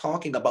when we're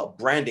talking about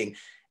branding,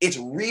 it's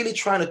really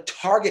trying to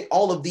target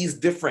all of these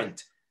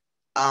different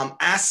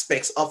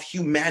aspects of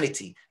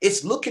humanity.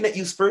 It's looking at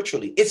you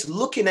spiritually. It's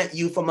looking at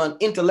you from an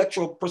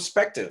intellectual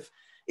perspective.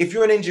 If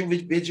you're an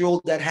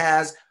individual that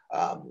has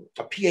a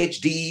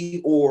PhD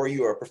or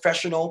you're a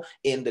professional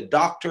in the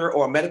doctor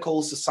or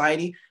medical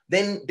society,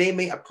 then they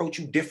may approach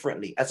you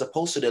differently as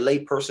opposed to the lay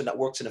person that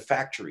works in a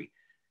factory.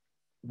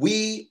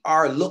 We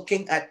are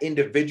looking at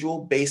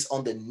individual based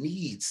on the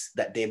needs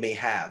that they may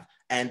have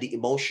and the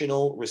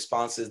emotional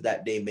responses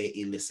that they may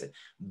elicit.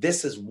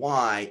 This is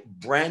why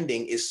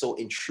branding is so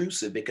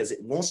intrusive, because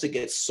it wants to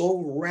get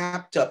so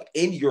wrapped up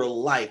in your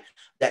life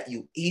that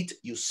you eat,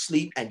 you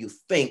sleep, and you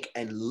think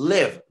and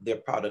live their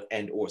product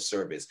and or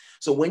service.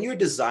 So when you're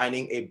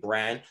designing a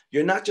brand,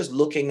 you're not just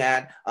looking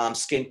at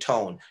skin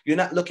tone. You're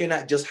not looking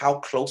at just how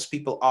close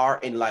people are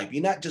in life.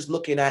 You're not just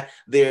looking at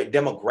their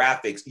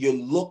demographics. You're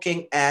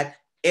looking at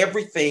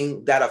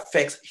everything that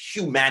affects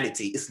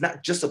humanity. It's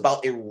not just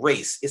about a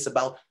race. It's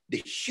about the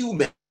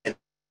human,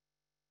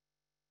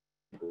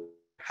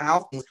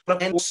 how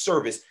and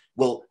service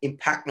will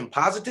impact them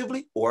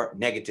positively or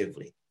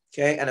negatively.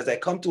 Okay. And as I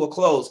come to a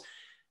close,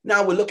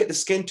 now we look at the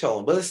skin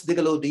tone, but let's dig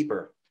a little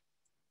deeper.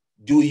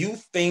 Do you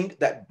think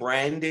that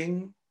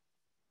branding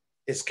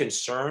is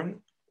concerned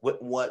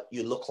with what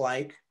you look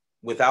like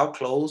without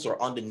clothes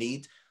or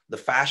underneath the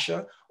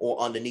fascia or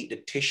underneath the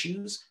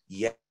tissues?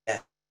 Yes.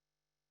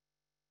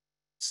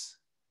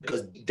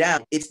 Because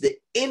down, it's the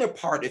inner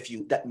part of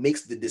you that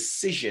makes the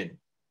decision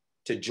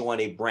to join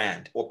a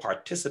brand or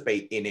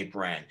participate in a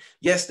brand.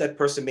 Yes, that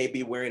person may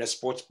be wearing a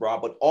sports bra,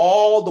 but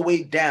all the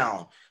way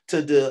down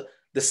to the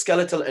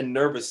skeletal and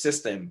nervous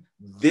system,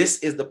 this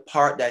is the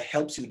part that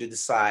helps you to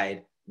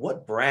decide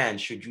what brand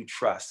should you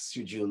trust,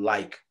 should you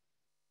like.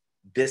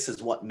 This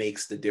is what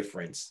makes the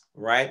difference,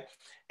 right?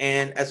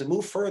 And as we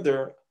move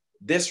further,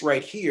 this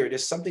right here,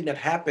 there's something that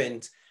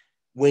happens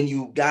when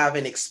you have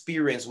an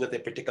experience with a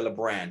particular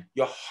brand.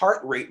 Your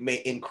heart rate may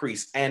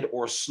increase and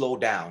or slow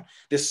down.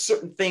 There's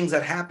certain things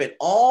that happen.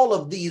 All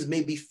of these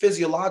may be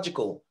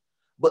physiological,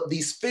 but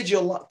these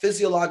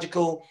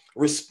physiological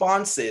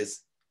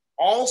responses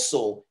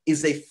also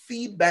is a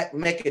feedback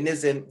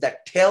mechanism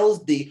that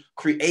tells the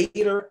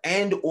creator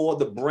and or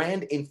the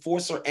brand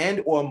enforcer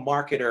and or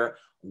marketer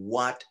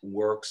what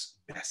works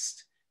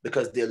best,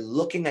 because they're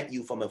looking at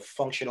you from a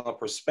functional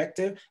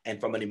perspective and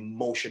from an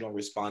emotional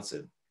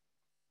responsive.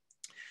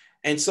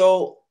 And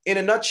so in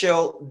a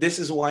nutshell, this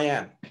is who I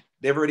am.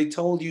 They've already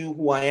told you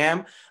who I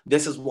am.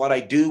 This is what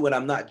I do when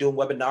I'm not doing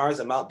webinars.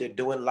 I'm out there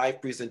doing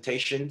live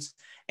presentations.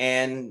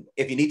 And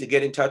if you need to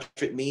get in touch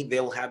with me,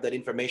 they'll have that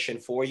information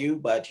for you.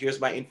 But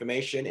here's my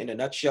information in a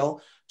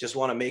nutshell. Just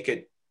want to make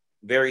it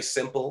very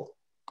simple.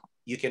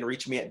 You can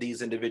reach me at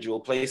these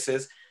individual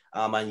places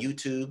on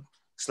YouTube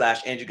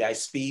 /Andrew Guy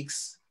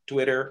Speaks,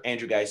 Twitter,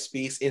 Andrew Guy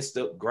Speaks,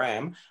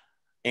 Instagram,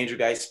 Andrew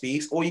Guy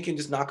Speaks, or you can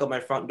just knock on my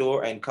front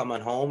door and come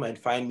on home and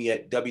find me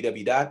at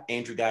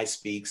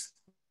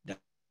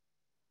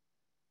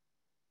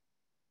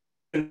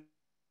www.andrewguyspeaks.com.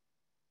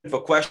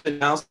 For questions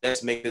now,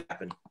 let's make it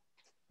happen.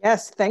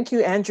 Yes, thank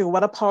you, Andrew.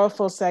 What a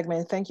powerful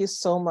segment. Thank you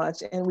so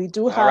much. And we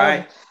do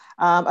have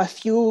a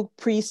few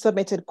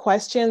pre-submitted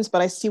questions,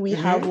 but I see we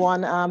have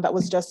one that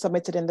was just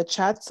submitted in the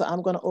chat. So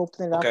I'm going to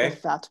open it up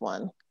with that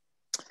one.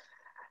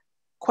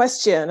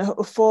 Question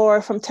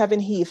from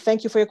Tevin Heath.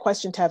 Thank you for your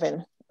question,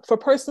 Tevin. For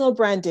personal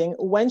branding,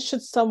 when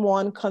should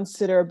someone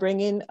consider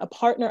bringing a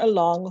partner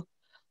along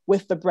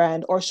with the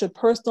brand, or should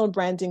personal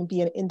branding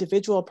be an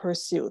individual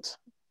pursuit?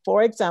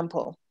 For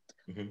example,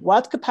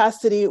 what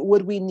capacity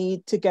would we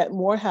need to get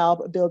more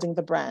help building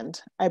the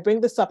brand? I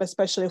bring this up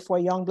especially for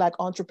young Black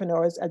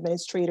entrepreneurs,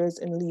 administrators,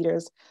 and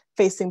leaders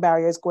facing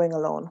barriers going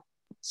alone.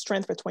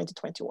 Strength for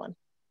 2021.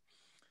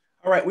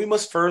 All right, we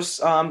must first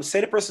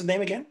say the person's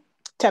name again.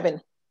 Tevin.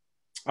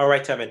 All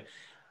right, Tevin.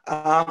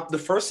 The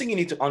first thing you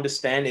need to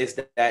understand is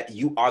that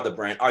you are the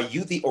brand. Are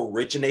you the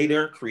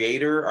originator,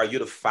 creator? Are you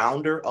the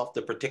founder of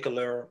the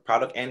particular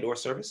product and or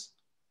service?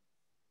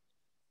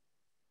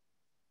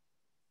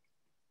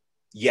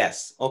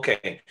 Yes.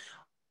 Okay.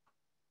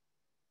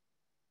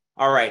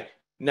 All right.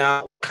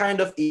 Now, what kind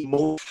of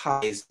emotional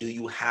ties do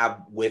you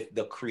have with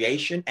the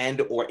creation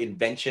and or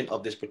invention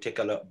of this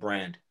particular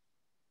brand?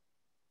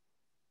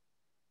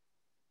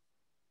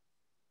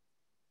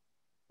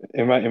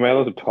 Am I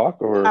allowed to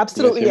talk, or?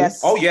 Absolutely,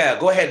 yes. Oh yeah,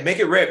 go ahead, make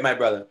it rip, my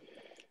brother.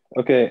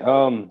 Okay.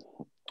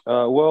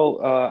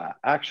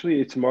 Actually,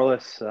 it's more or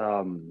less.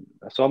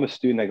 So I'm a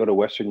student. I go to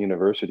Western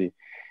University,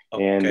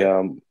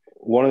 and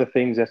one of the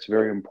things that's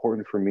very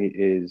important for me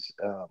is,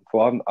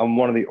 I'm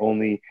one of the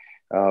only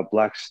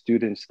Black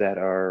students that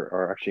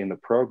are actually in the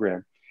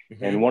program,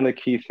 and one of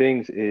the key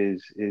things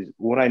is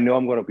when I know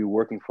I'm going to be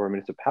working for a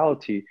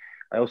municipality,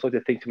 I also have to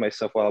think to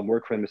myself, while I'm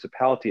working for the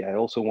municipality, I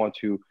also want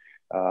to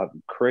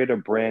create a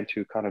brand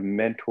to kind of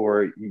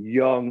mentor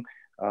young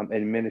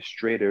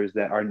administrators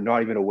that are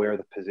not even aware of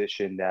the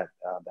position that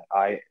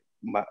I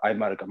might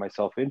have got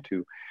myself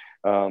into.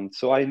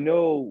 So I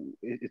know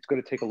it's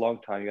going to take a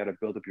long time. You got to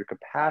build up your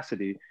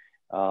capacity.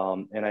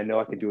 And I know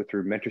I can do it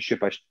through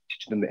mentorship. I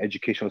teach them the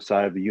educational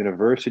side of the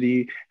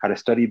university, how to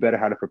study better,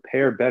 how to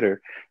prepare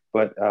better.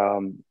 But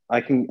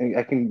I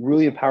can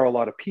really empower a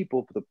lot of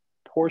people. But the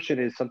portion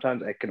is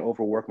sometimes I can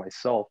overwork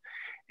myself.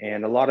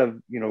 And a lot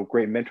of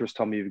great mentors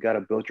tell me you've got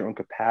to build your own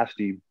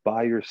capacity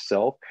by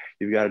yourself.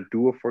 You've got to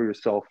do it for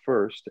yourself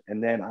first.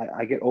 And then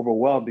I get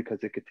overwhelmed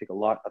because it could take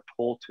a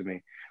toll to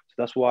me. So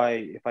that's why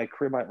if I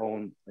create my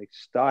own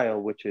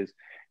style, which is,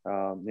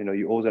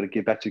 you always got to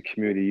give back to the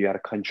community. You got to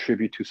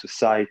contribute to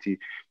society.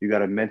 You got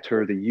to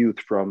mentor the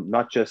youth from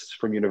not just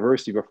from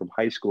university, but from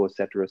high school, et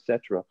cetera, et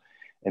cetera.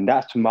 And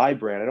that's my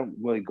brand. I don't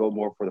really go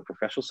more for the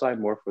professional side,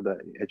 more for the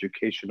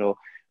educational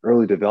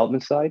early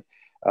development side.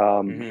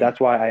 That's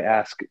why I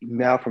ask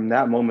now from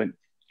that moment,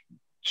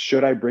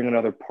 should I bring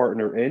another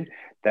partner in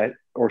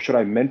or should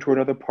I mentor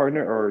another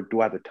partner, or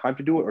do I have the time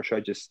to do it? Or should I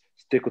just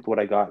stick with what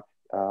I got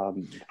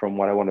from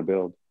what I want to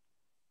build?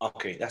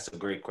 Okay, that's a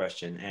great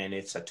question. And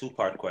it's a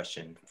two-part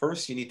question.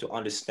 First, you need to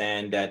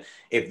understand that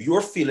if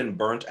you're feeling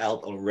burnt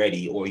out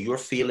already, or you're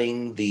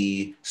feeling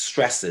the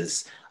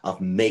stresses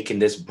of making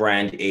this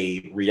brand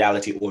a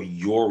reality or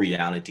your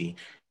reality,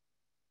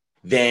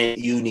 then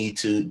you need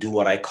to do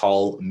what I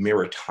call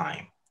mirror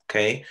time.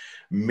 Okay.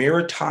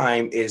 Mirror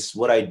time is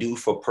what I do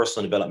for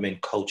personal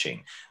development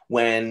coaching,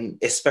 when,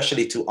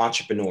 especially to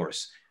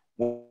entrepreneurs,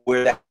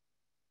 where that,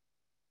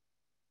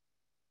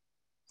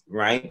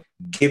 right?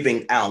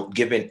 Giving out,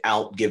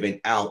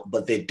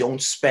 but they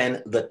don't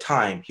spend the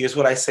time. Here's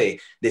what I say.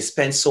 They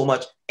spend so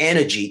much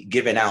energy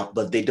giving out,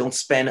 but they don't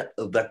spend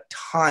the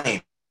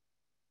time.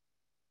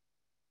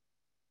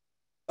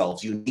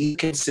 You need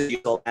to consider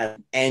yourself as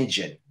an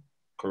engine,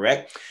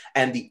 correct?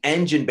 And the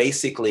engine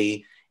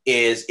basically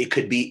is, it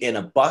could be in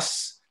a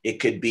bus, it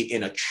could be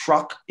in a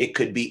truck, it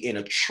could be in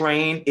a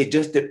train. It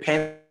just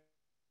depends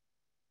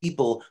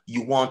people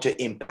you want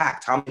to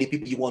impact, how many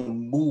people you want to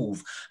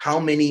move,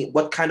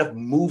 what kind of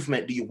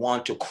movement do you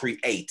want to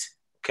create,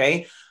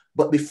 okay?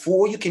 But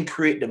before you can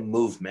create the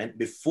movement,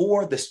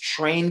 before this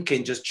train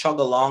can just chug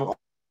along,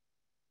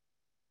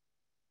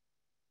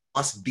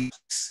 must be,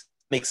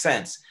 make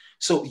sense.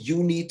 So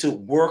you need to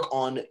work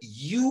on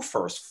you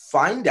first.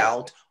 Find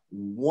out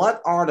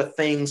what are the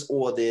things,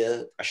 or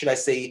should I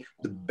say,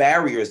 the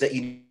barriers that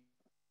you need.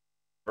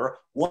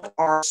 What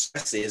are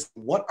stresses?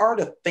 What are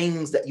the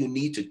things that you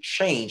need to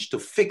change to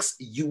fix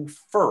you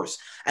first?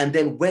 And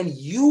then when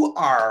you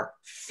are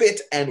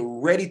fit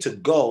and ready to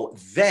go,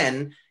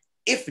 then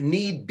if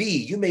need be,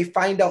 you may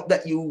find out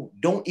that you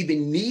don't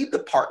even need the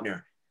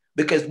partner.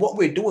 Because what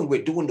we're doing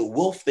the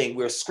wolf thing.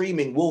 We're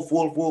screaming wolf,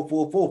 wolf, wolf,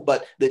 wolf, wolf.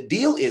 But the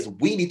deal is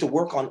we need to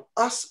work on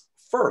us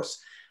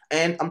first.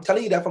 And I'm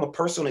telling you that from a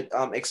personal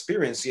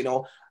experience.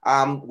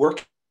 I'm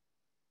working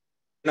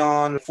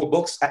on 4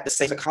 books at the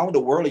same time. How in the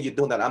world are you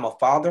doing that? I'm a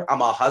father, I'm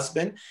a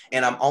husband,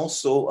 and I'm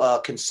also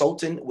a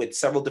consultant with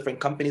several different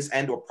companies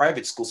and or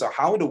private schools. So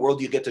how in the world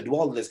do you get to do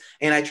all of this?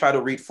 And I try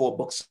to read 4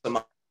 books a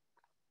month.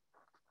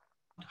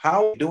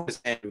 How are you doing this,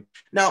 Andrew?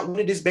 Now, what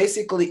it is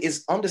basically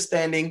is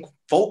understanding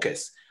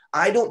focus.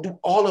 I don't do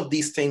all of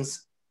these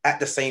things at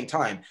the same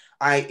time.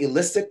 I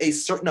elicit a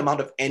certain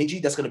amount of energy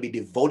that's going to be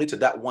devoted to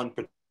that one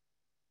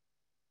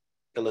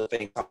particular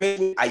thing.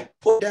 I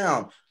put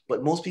down,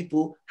 but most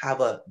people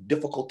have a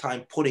difficult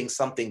time putting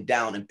something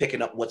down and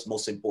picking up what's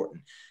most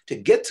important. To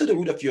get to the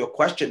root of your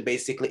question,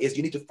 basically, is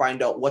you need to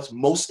find out what's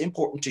most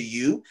important to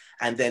you.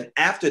 And then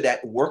after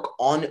that, work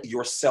on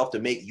yourself to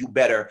make you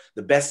better,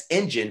 the best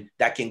engine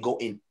that can go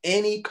in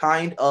any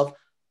kind of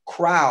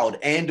crowd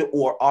and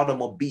or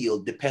automobile,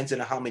 depends on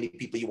how many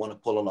people you want to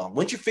pull along.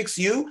 Once you fix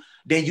you,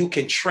 then you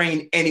can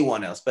train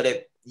anyone else. But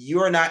if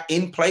you're not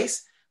in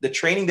place, the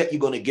training that you're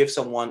going to give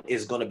someone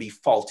is going to be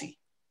faulty.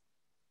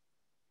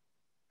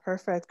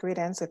 Perfect. Great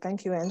answer.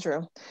 Thank you,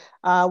 Andrew.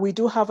 We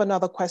do have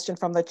another question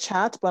from the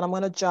chat, but I'm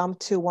going to jump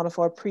to one of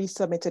our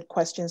pre-submitted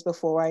questions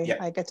before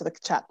I get to the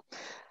chat.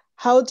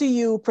 How do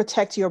you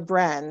protect your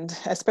brand,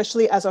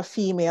 especially as a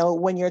female,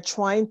 when you're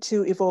trying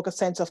to evoke a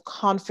sense of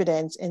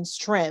confidence and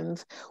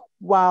strength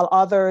while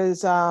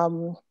others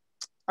are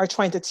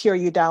trying to tear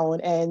you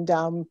down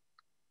and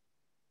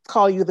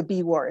call you the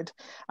B word?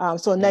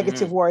 So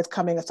negative words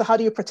coming. So how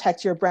do you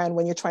protect your brand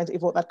when you're trying to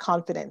evoke that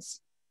confidence?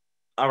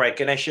 All right.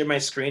 Can I share my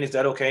screen? Is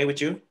that okay with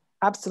you?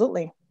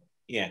 Absolutely.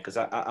 Yeah, because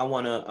I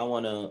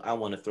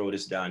wanna throw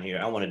this down here.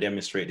 I want to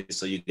demonstrate this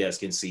so you guys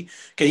can see.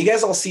 Can you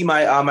guys all see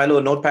my my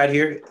little notepad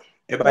here?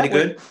 Everybody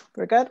good?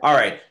 We're good. All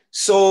right.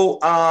 So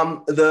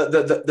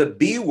the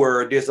B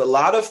word, there's a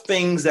lot of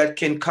things that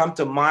can come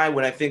to mind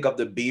when I think of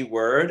the B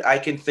word. I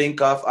can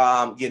think of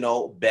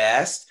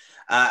best.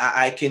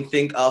 I can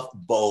think of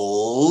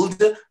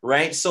bold,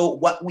 right? So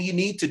what we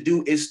need to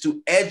do is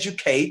to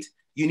educate.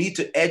 You need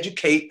to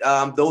educate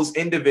those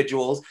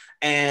individuals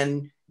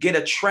and get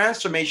a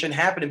transformation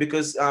happening,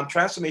 because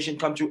transformation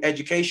comes through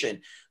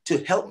education, to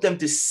help them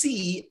to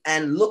see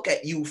and look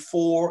at you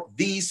for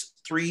these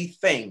 3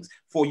 things: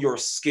 for your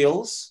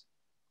skills,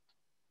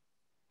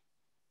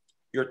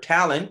 your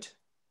talent,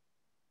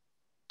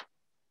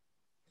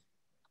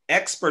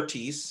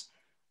 expertise,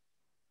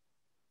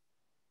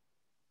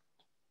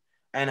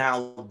 and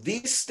how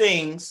these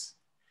things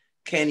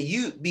can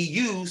be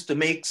used to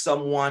make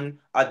someone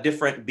a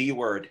different B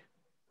word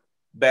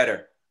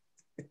better.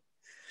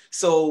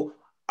 So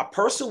a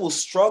person will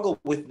struggle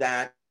with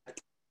that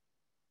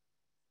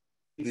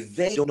if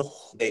they don't know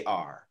who they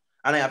are.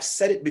 And I have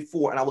said it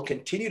before, and I will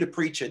continue to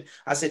preach it.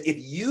 I said, if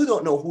you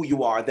don't know who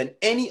you are, then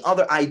any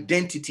other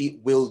identity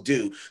will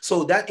do.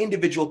 So that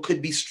individual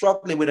could be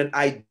struggling with an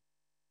identity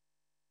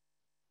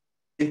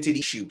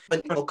issue, an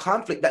internal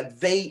conflict that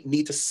they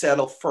need to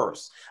settle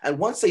first. And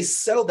once they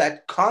settle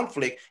that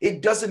conflict,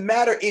 it doesn't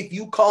matter if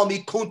you call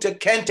me Kunta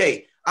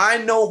Kente. I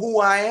know who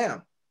I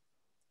am.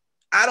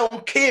 I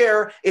don't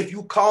care if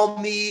you call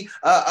me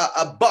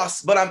a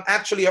bus, but I'm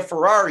actually a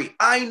Ferrari.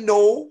 I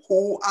know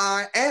who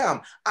I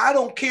am. I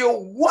don't care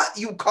what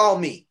you call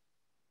me.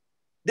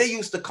 They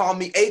used to call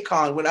me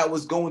Akon when I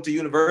was going to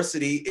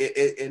university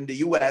in the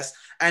US,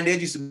 and they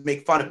used to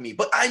make fun of me,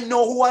 but I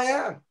know who I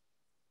am.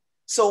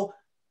 So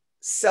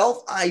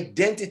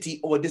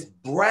self-identity, or this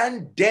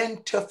brand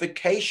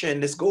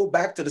identification, let's go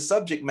back to the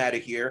subject matter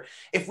here.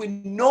 If we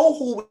know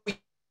who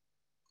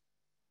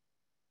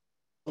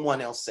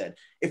someone else said,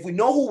 if we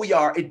know who we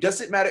are, it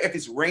doesn't matter if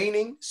it's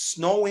raining,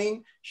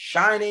 snowing,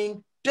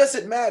 shining,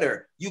 doesn't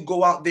matter. You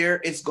go out there,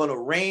 it's going to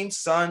rain,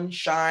 sun,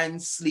 shine,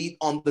 sleet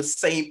on the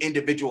same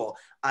individual.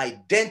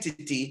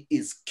 Identity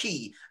is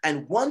key.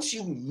 And once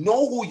you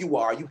know who you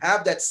are, you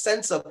have that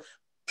sense of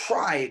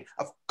pride,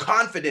 of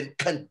confidence,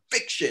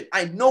 conviction.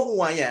 I know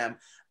who I am.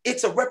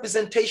 It's a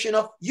representation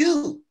of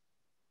you.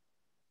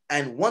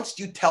 And once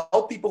you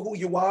tell people who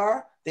you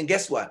are, then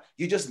guess what?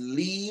 You just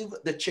leave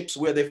the chips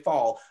where they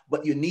fall,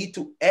 but you need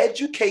to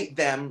educate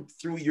them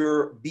through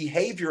your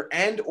behavior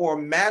and or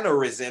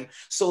mannerism.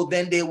 So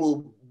then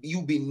you'll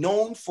be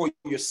known for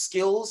your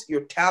skills,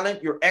 your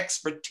talent, your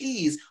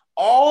expertise.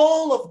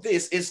 All of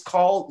this is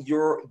called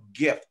your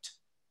gift.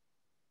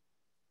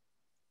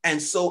 And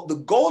so the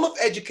goal of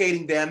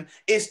educating them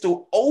is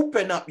to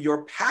open up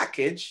your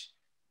package,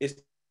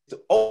 is to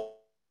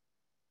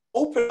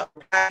open up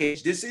a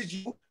package. This is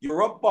you,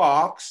 you're a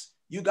box.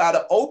 You got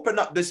to open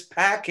up this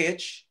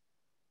package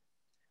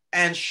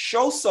and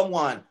show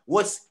someone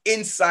what's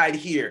inside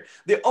here.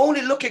 They're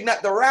only looking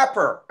at the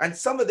wrapper. And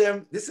some of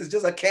them, this is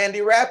just a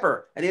candy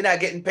wrapper and they're not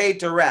getting paid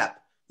to wrap.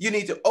 You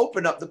need to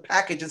open up the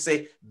package and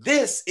say,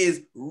 this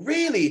is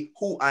really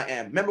who I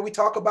am. Remember, we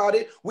talk about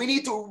it. We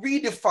need to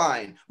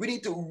redefine. We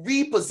need to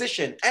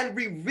reposition. And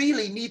we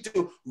really need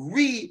to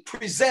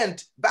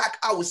represent back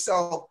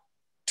ourselves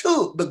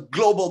to the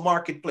global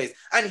marketplace.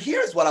 And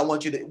here's what I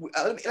want you to,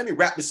 let me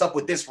wrap this up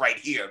with this right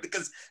here,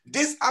 because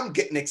this, I'm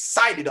getting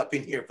excited up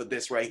in here for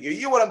this right here.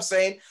 You know what I'm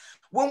saying?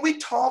 When we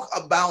talk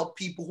about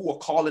people who are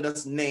calling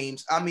us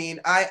names, I mean,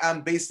 I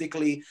am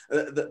basically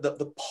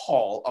the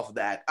Paul of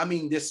that. I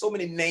mean, there's so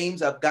many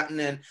names I've gotten,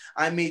 and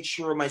I made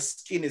sure my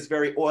skin is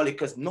very oily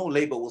because no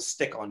label will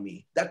stick on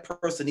me. That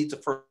person needs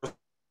to first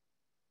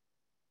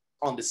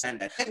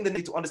understand that. And they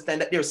need to understand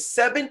that there's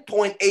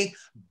 7.8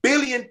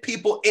 billion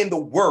people in the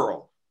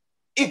world.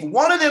 If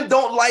one of them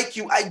don't like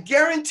you, I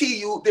guarantee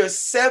you there's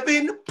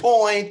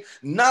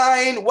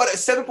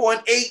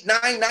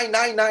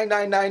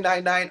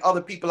 7.899999999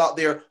 other people out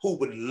there who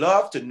would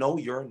love to know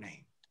your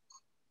name.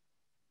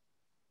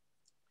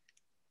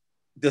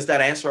 Does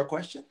that answer our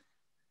question?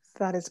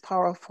 That is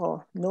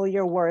powerful. Know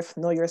your worth,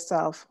 know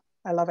yourself.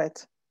 I love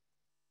it.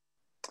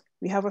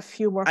 We have a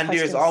few more questions.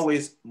 There's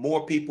always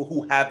more people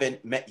who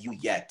haven't met you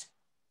yet.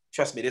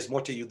 Trust me, there's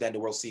more to you than the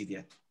world sees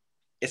yet.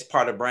 It's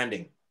part of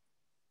branding.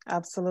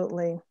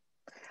 Absolutely.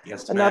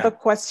 Yes, another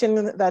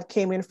question that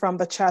came in from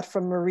the chat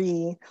from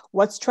Marie.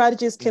 What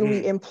strategies can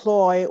we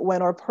employ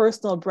when our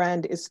personal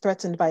brand is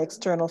threatened by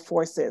external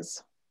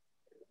forces?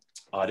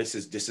 Oh, this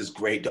is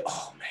great.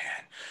 Oh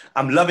man,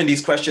 I'm loving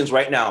these questions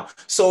right now.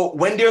 So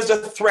when there's a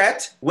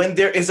threat, when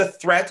there is a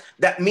threat,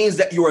 that means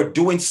that you are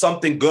doing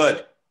something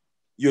good.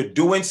 You're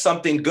doing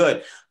something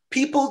good.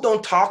 People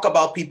don't talk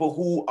about people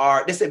who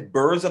are, they say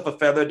birds of a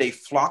feather, they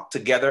flock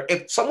together.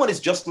 If someone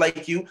is just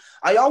like you,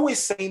 I always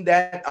say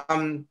that,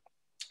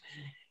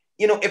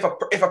 you know,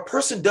 if a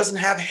person doesn't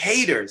have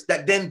haters,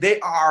 that then they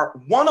are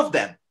one of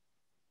them.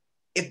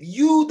 If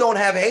you don't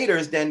have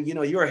haters, then, you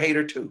know, you're a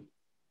hater too.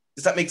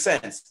 Does that make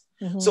sense?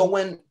 So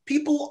when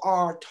people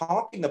are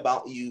talking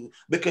about you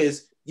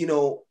because, you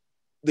know,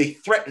 they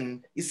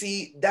threaten, you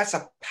see, that's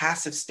a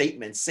passive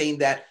statement saying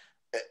that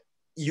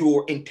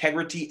your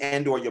integrity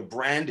and or your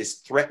brand is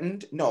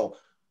threatened. No,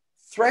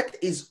 threat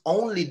is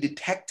only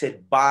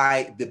detected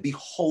by the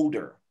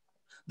beholder.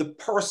 The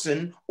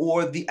person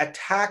or the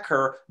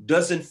attacker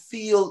doesn't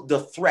feel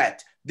the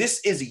threat. This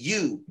is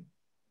you,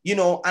 you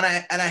know, and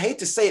I hate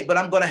to say it, but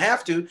I'm going to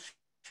have to.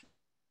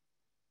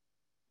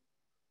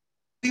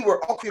 We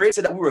were all created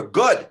so that we were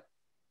good.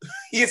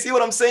 You see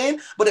what I'm saying?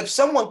 But if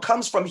someone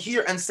comes from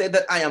here and say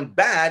that I am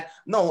bad,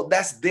 no,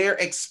 that's their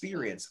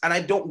experience. And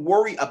I don't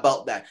worry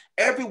about that.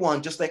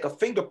 Everyone, just like a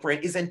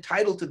fingerprint, is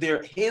entitled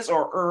to his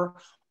or her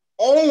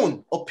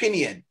own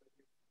opinion.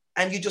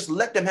 And you just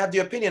let them have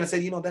their opinion and say,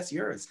 you know, that's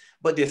yours.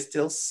 But there's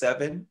still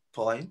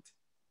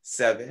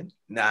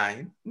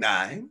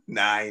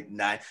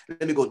 7.79999.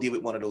 Let me go deal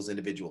with one of those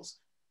individuals.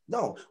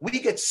 No, we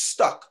get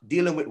stuck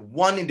dealing with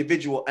one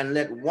individual and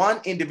let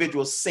one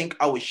individual sink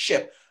our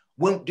ship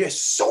when there's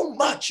so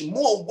much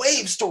more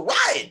waves to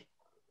ride.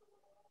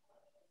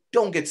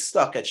 Don't get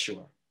stuck at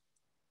shore.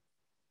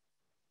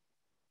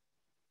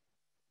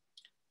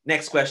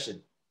 Next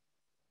question.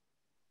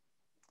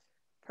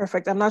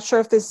 Perfect. I'm not sure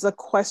if this is a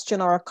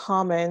question or a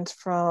comment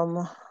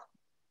from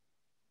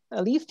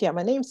Alethea,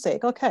 my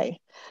namesake. Okay.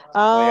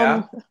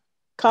 Yeah.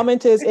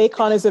 Comment is,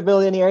 Akon is a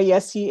billionaire.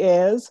 Yes, he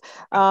is.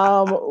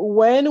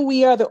 When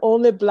we are the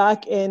only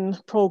Black in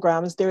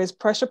programs, there is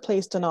pressure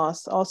placed on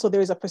us. Also,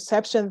 there is a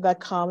perception that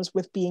comes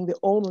with being the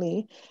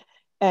only,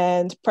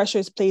 and pressure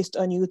is placed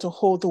on you to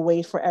hold the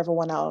way for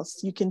everyone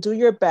else. You can do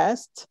your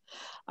best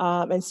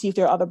and see if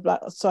there are other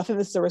Black. So I think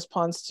this is a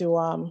response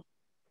to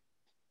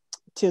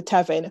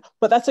Tevin,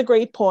 but that's a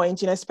great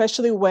point,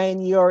 especially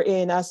when you're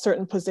in a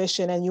certain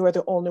position and you are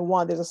the only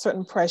one. There's a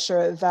certain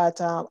pressure that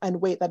and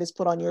weight that is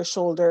put on your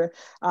shoulder.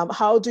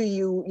 How do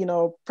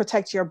you,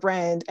 protect your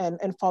brand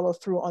and follow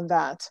through on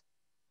that?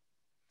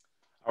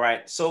 All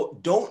right, so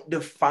don't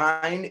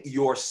define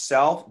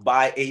yourself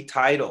by a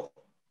title.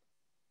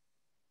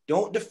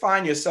 Don't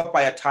define yourself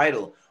by a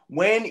title.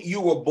 When you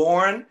were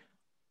born,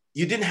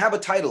 you didn't have a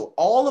title.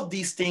 All of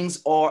these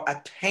things are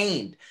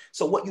attained.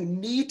 So what you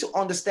need to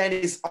understand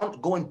is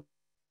ongoing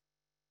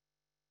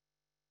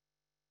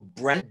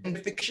brand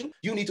fiction.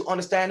 You need to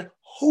understand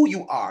who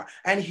you are.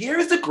 And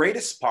here's the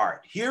greatest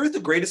part. Here is the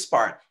greatest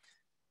part.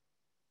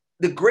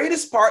 The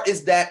greatest part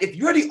is that if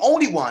you're the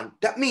only one,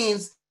 that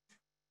means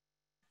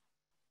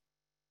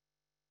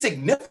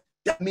significant.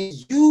 That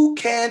means you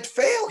can't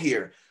fail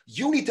here.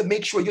 You need to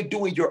make sure you're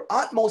doing your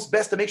utmost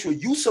best to make sure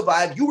you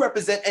survive, you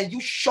represent, and you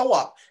show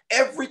up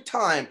every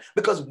time.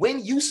 Because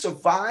when you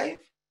survive,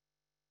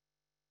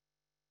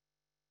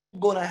 you're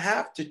going to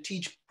have to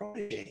teach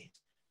proteges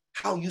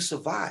how you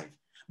survive.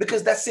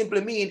 Because that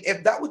simply means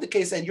if that was the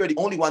case and you're the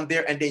only one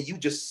there and then you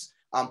just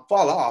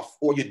fall off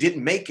or you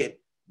didn't make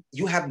it,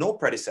 you have no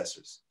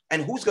predecessors.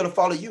 And who's going to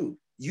follow you?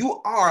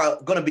 You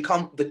are going to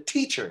become the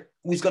teacher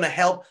who's going to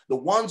help the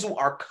ones who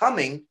are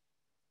coming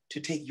to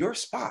take your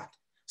spot.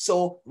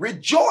 So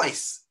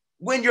rejoice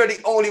when you're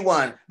the only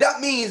one.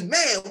 That means,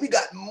 man, we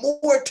got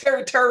more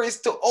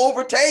territories to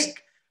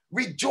overtake.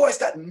 Rejoice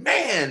that,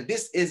 man,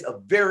 this is a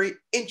very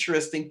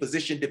interesting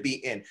position to be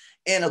in.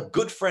 And a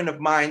good friend of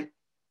mine,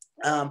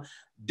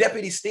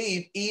 Deputy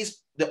Steve,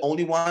 he's the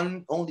only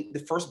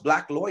the first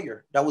Black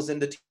lawyer that was in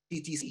the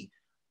TTC.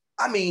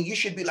 I mean, you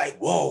should be like,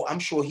 whoa, I'm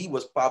sure he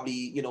was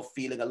probably,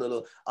 feeling a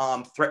little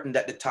threatened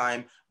at the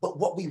time. But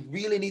what we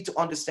really need to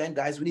understand,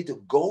 guys, we need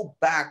to go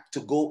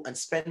and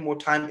spend more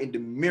time in the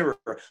mirror,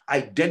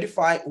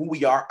 identify who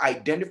we are,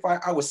 identify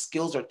our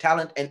skills or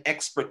talent and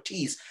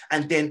expertise,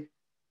 and then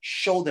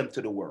show them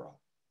to the world,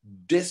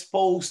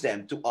 dispose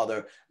them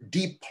to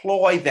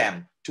deploy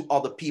them to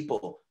other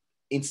people,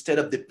 instead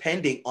of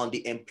depending on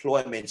the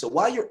employment. So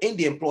while you're in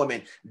the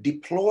employment,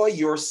 deploy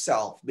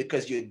yourself,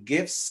 because your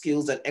gifts,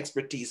 skills, and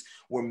expertise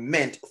were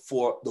meant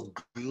for the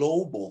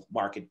global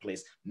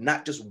marketplace,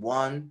 not just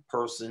one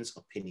person's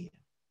opinion.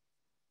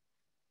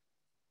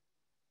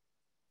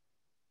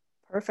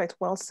 Perfect,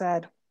 well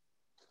said.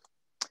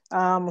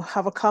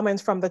 Have a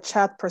comment from the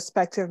chat,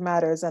 perspective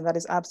matters, and that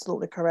is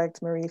absolutely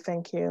correct, Marie,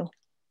 thank you.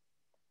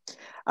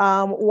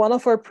 One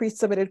of our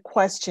pre-submitted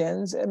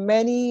questions,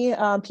 many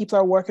people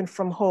are working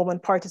from home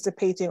and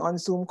participating on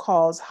Zoom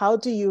calls. How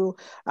do you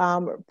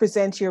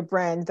present your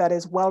brand that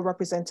is well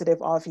representative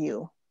of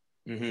you?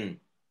 Mm-hmm.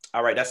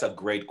 All right, that's a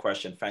great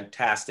question.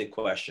 Fantastic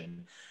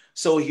question.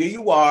 So here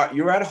you are,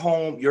 you're at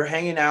home, you're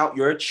hanging out,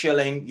 you're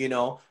chilling,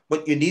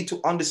 but you need to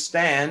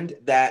understand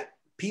that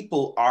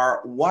people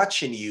are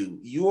watching you.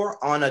 You're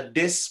on a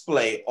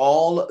display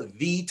all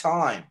the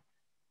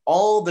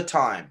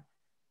time.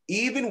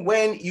 Even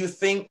when you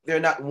think they're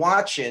not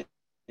watching,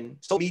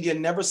 social media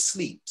never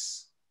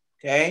sleeps,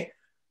 okay?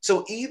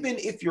 So even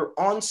if you're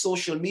on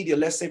social media,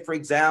 let's say, for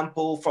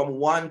example, from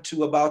 1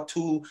 to about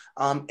 2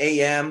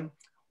 a.m.,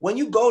 when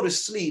you go to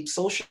sleep,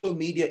 social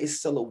media is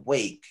still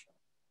awake.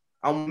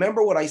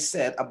 Remember what I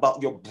said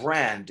about your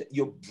brand.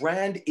 Your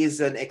brand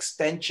is an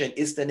extension,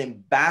 it's an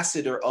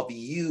ambassador of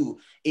you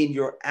in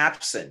your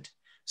absence.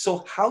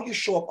 So how you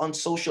show up on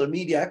social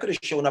media, I could have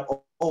shown up,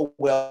 oh,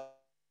 well,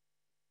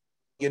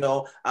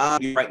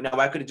 right now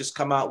I could have just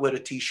come out with a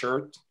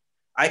t-shirt.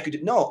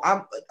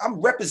 I'm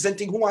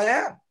representing who I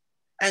am.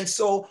 And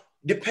so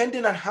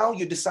depending on how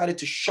you decided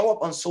to show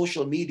up on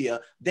social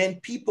media, then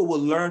people will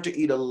learn to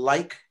either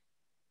like,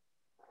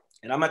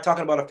 and I'm not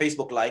talking about a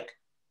Facebook like,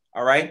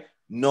 all right?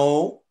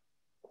 Know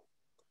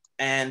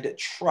and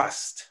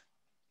trust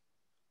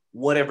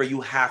whatever you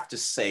have to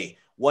say,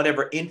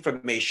 whatever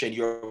information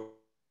you're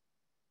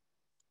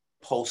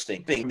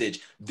posting.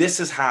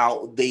 This is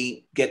how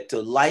they get to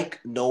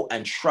like, know,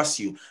 and trust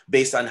you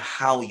based on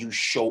how you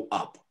show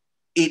up.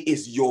 It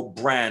is your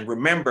brand.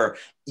 Remember,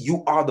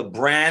 you are the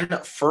brand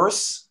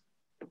first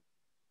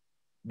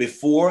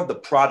before the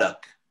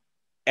product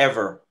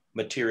ever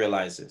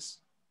materializes.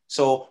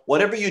 So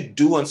whatever you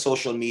do on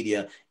social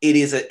media, it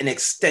is an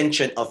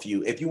extension of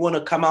you. If you want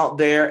to come out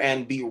there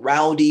and be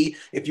rowdy,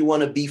 if you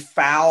want to be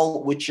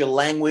foul with your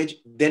language,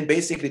 then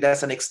basically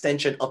that's an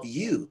extension of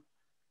you.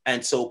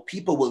 And so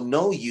people will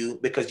know you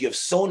because you have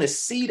sown a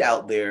seed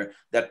out there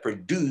that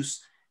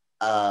produced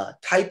a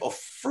type of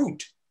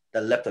fruit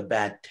that left a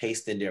bad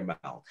taste in their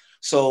mouth.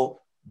 So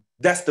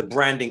that's the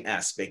branding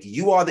aspect.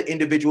 You are the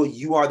individual,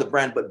 you are the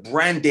brand, but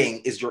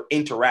branding is your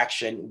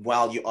interaction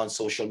while you're on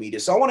social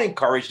media. So I want to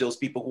encourage those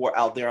people who are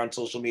out there on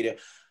social media,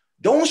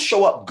 Don't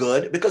show up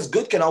good because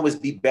good can always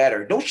be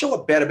better. Don't show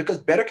up better because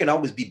better can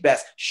always be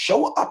best.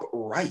 Show up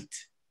right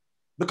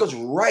because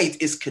right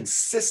is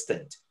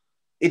consistent.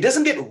 It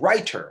doesn't get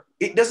righter.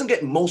 It doesn't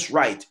get most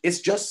right. It's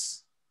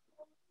just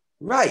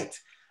right.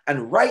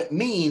 And right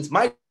means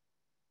my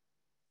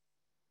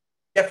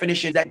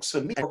definition that works for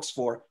me works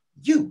for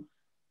you.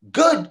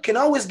 Good can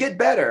always get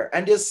better.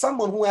 And there's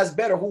someone who has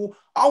better who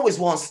always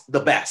wants the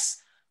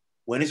best.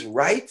 When it's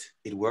right,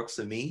 it works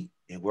for me.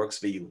 It works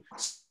for you.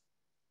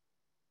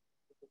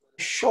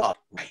 Show up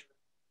right.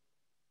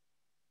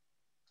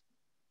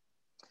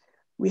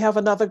 We have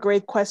another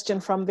great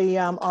question from the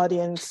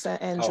audience,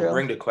 Andrew. Oh,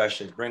 bring the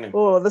questions. Bring them.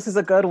 Oh, this is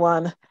a good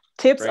one.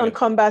 Tips on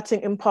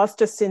combating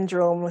imposter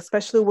syndrome,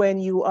 especially when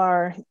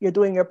you're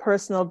doing your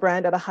personal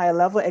brand at a high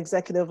level,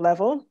 executive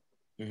level,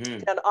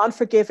 in an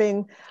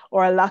unforgiving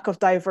or a lack of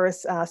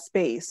diverse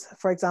space.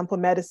 For example,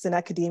 medicine,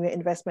 academia,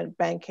 investment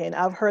banking.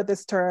 I've heard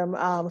this term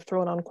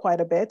thrown on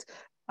quite a bit.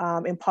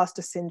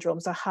 Imposter syndrome.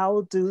 So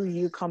how do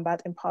you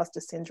combat imposter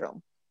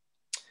syndrome?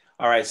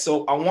 All right,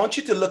 so I want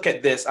you to look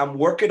at this. I'm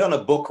working on a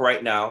book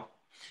right now,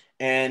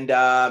 and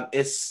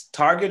it's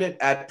targeted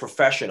at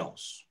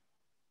professionals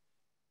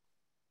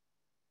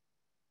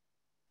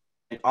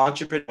and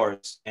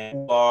entrepreneurs and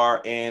who are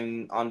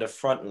on the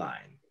front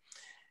line.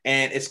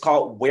 And it's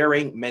called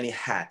Wearing Many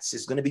Hats.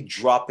 It's going to be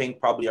dropping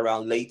probably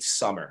around late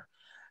summer.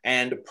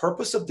 And the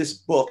purpose of this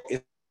book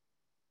is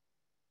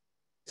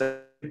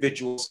that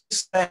individuals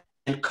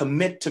and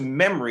commit to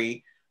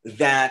memory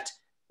that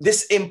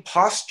this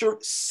imposter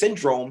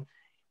syndrome,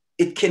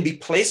 it can be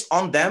placed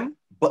on them,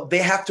 but they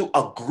have to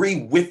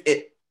agree with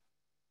it.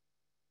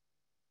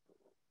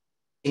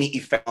 Any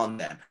effect on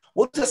them.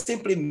 What does that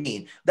simply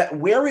mean? That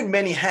wearing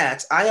many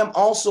hats, I'm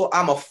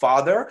a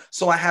father,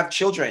 so I have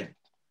children,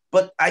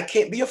 but I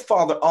can't be a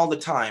father all the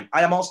time.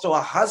 I am also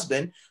a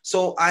husband,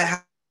 so I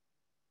have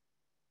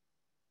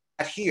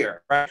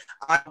here, right?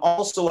 I'm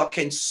also a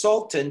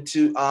consultant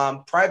to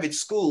private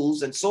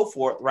schools and so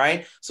forth,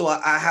 right? So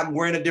I am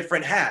wearing a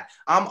different hat.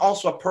 I'm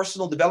also a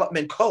personal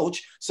development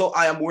coach, so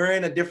I am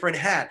wearing a different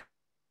hat.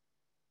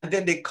 And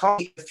then they call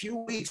me a few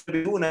weeks to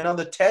be doing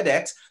another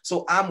TEDx,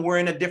 so I'm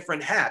wearing a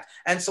different hat.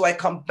 And so I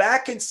come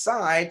back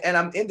inside and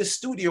I'm in the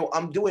studio,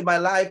 I'm doing my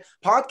live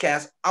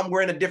podcast, I'm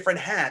wearing a different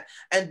hat.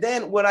 And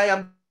then when I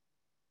am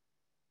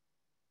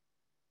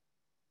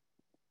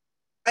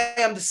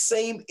the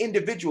same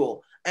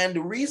individual. And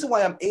the reason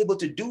why I'm able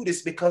to do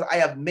this because I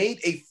have made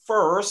a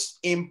first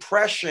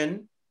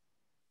impression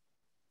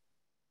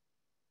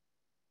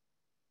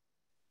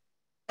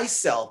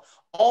myself.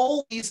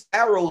 All these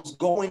arrows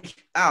going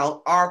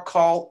out are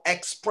called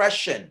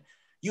expression.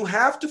 You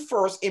have to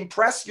first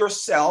impress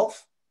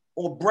yourself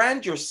or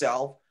brand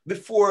yourself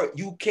before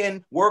you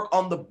can work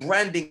on the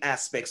branding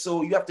aspect.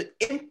 So you have to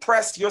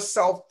impress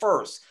yourself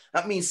first.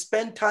 That means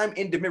spend time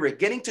in the mirror,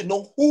 getting to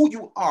know who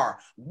you are,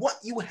 what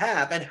you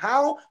have, and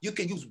how you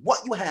can use what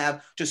you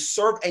have to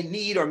serve a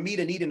need or meet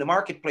a need in the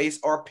marketplace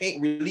or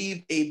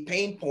relieve a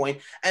pain point.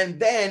 And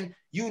then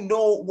you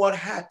know what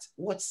hat,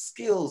 what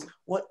skills,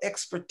 what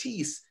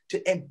expertise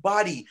to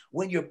embody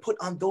when you're put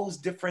on those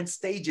different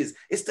stages.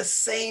 It's the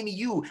same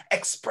you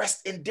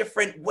expressed in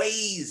different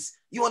ways.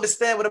 You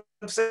understand what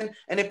I'm saying?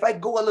 And if I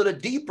go a little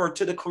deeper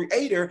to the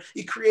creator,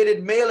 he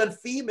created male and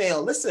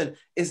female. Listen,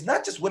 it's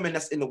not just women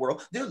that's in the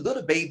world. There are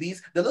little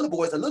babies, the little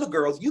boys, the little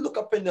girls. You look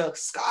up in the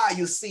sky,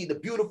 you see the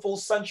beautiful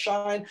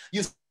sunshine.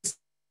 You see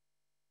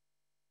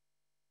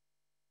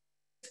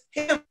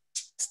him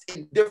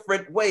in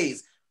different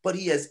ways, but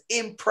he has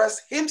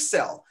impressed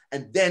himself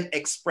and then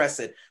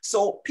express it.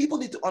 So people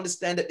need to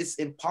understand that it's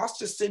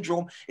imposter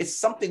syndrome. It's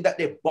something that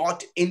they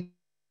bought in.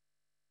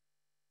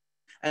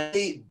 And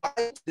they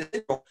buy the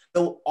syndrome,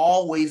 they'll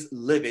always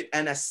live it.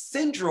 And a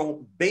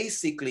syndrome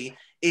basically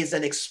is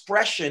an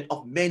expression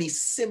of many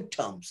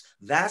symptoms.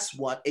 That's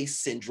what a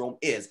syndrome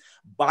is.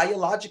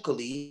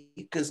 Biologically,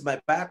 because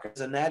my background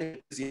is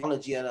anatomy,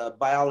 physiology, and a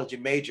biology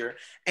major,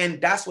 and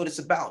that's what it's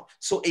about.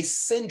 So a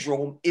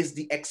syndrome is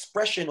the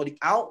expression or the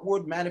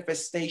outward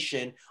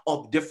manifestation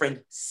of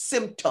different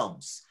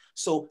symptoms.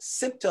 So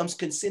symptoms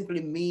can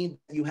simply mean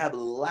you have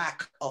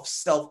lack of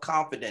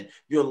self-confidence.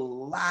 You're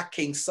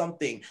lacking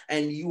something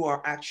and you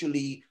are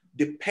actually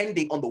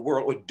depending on the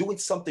world or doing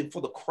something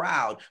for the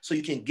crowd so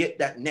you can get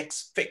that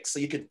next fix, so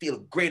you can feel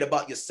great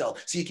about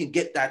yourself, so you can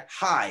get that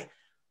high.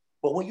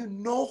 But when you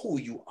know who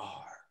you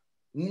are,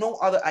 no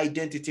other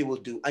identity will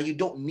do. And you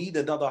don't need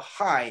another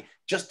high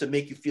just to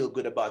make you feel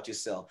good about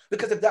yourself.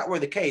 Because if that were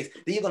the case,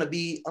 then you're going to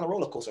be on a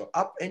roller coaster,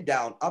 up and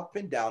down, up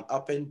and down,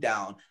 up and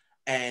down.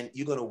 And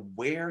you're going to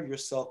wear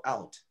yourself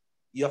out.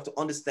 You have to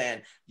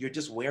understand you're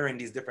just wearing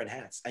these different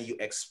hats and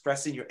you're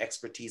expressing your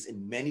expertise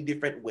in many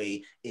different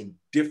ways in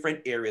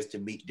different areas to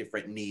meet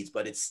different needs,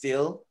 but it's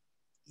still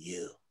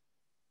you.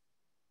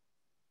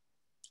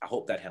 I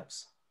hope that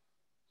helps.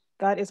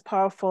 That is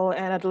powerful.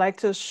 And I'd like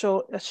to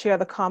share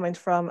the comment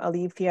from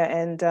Alethea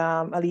and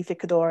Alethea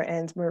Kador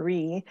and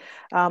Marie.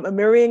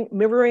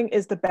 Mirroring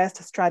is the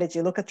best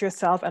strategy. Look at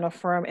yourself and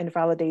affirm and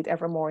validate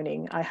every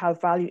morning. I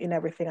have value in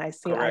everything I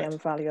say. Correct. I am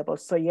valuable.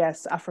 So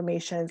yes,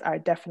 affirmations are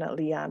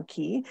definitely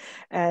key.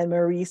 And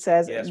Marie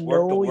says, yes,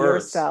 know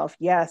yourself.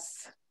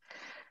 Yes.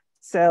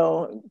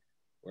 So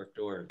work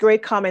the words.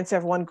 Great comments,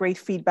 everyone. Great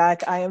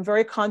feedback. I am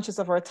very conscious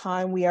of our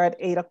time. We are at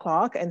 8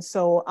 o'clock. And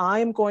so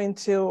I'm going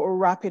to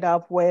wrap it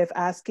up with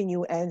asking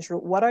you, Andrew,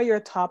 what are your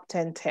top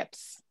 10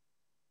 tips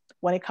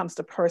when it comes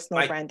to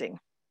personal branding?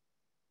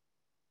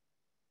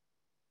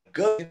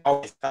 Good.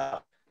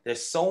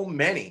 There's so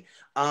many.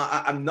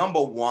 I'm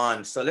number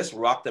one. So let's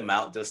rock them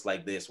out just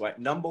like this, right?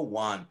 Number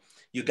one,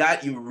 you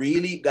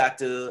really got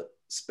to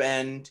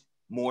spend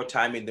more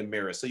time in the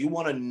mirror. So you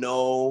want to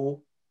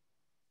know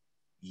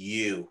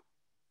you.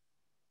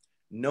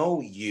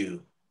 Know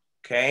you,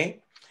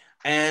 okay?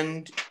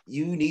 And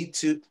you need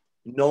to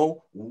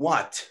know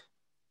what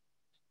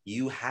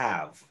you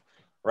have,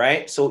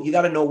 right? So you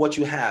got to know what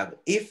you have.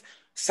 If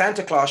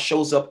Santa Claus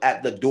shows up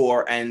at the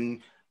door and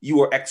you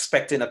were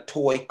expecting a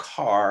toy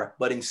car,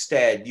 but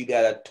instead you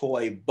got a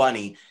toy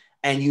bunny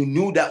and you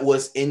knew that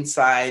was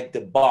inside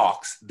the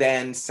box,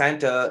 then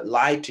Santa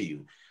lied to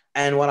you.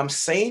 And what I'm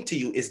saying to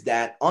you is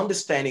that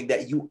understanding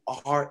that you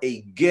are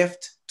a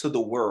gift to the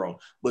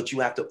world, but you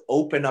have to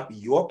open up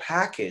your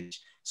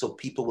package so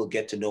people will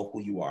get to know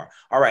who you are.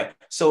 All right.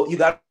 So you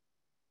got,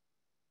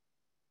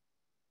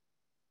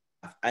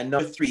 and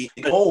number three,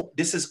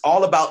 this is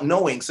all about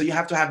knowing. So you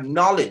have to have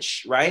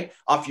knowledge, right,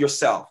 of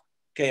yourself.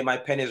 Okay, my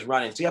pen is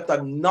running. So you have to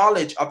have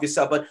knowledge of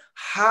yourself. But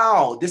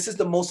how? This is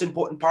the most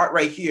important part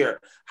right here.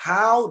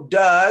 How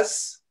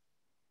does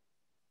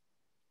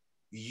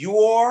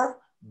your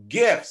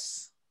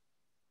gifts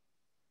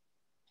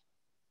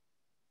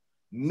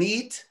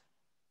meet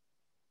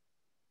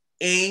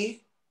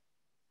a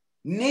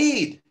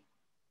need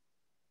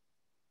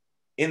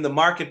in the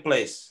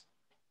marketplace?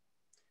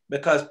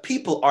 Because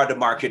people are the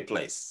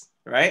marketplace,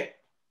 right?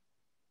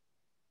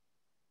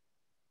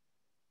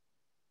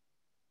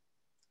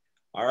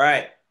 All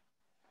right.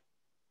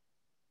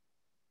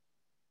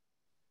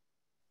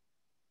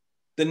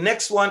 The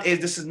next one is,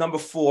 this is number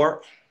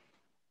 4.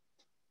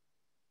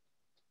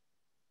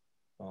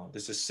 Oh,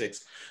 this is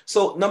 6.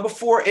 So number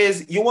 4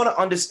 is you want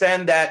to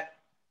understand that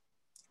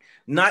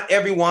not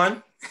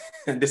everyone,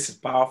 and this is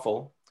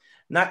powerful,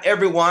 not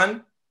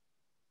everyone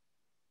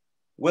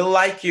will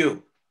like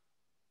you.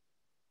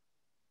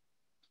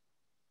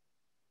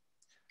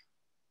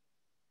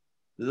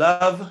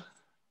 Love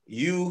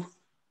you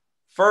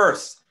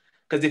first.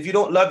 Because if you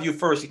don't love you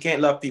first, you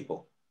can't love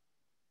people.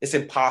 It's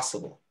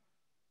impossible.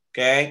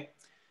 Okay?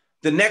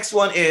 The next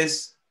one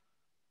is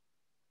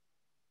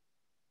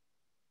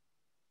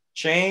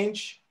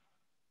change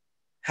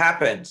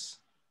happens.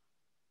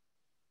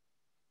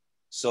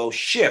 So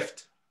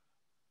shift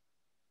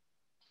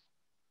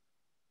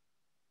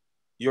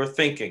your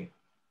thinking.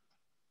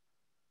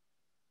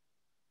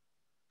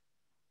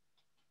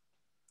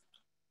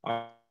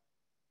 All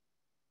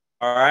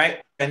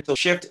right? And so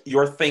shift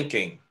your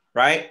thinking,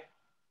 right?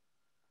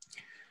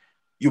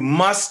 You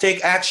must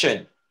take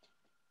action.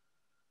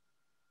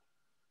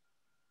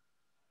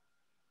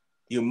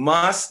 You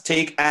must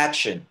take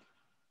action.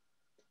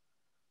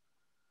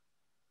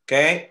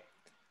 Okay?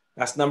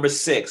 That's number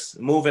 6.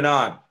 Moving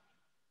on.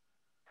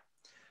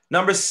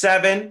 Number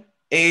 7,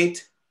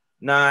 8,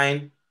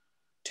 9,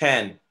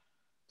 10.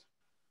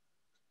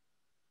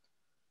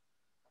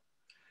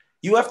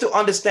 You have to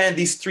understand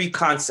these 3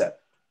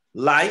 concepts: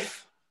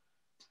 life,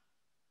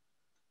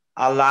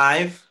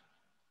 alive,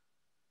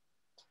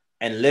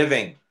 and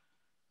living.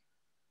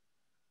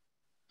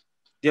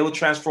 They will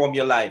transform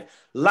your life.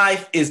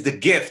 Life is the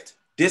gift.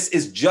 This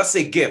is just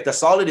a gift.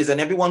 That's all it is.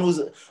 And everyone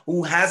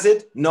who has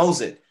it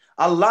knows it.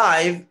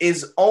 Alive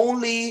is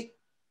only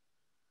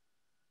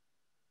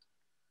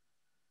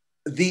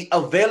the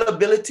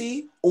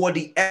availability or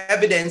the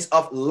evidence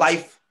of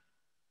life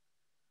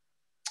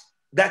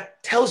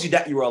that tells you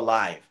that you're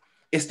alive.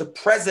 It's the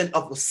present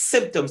of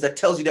symptoms that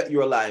tells you that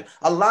you're alive.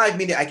 Alive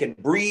meaning I can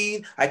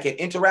breathe, I can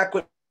interact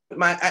with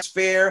my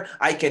atmosphere,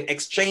 I can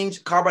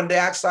exchange carbon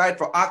dioxide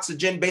for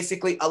oxygen.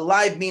 Basically,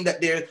 alive means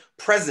that they're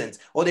present,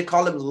 or they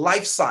call them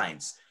life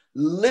signs.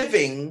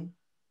 Living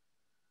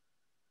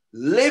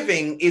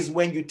is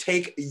when you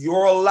take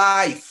your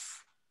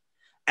life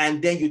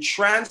and then you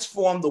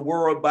transform the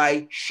world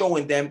by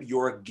showing them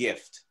your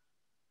gift.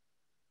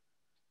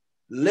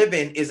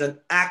 Living is an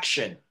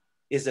action,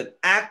 is an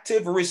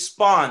active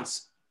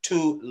response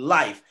to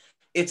life.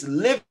 It's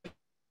living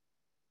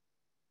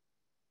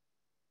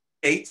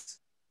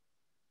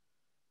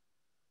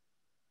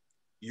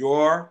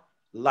your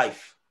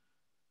life.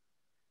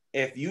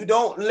 If you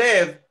don't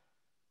live,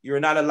 you're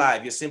not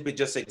alive. You're simply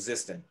just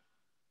existing.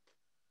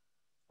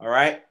 All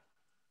right?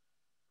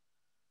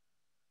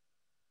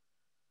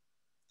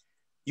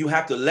 You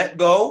have to let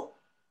go.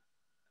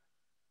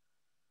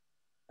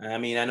 I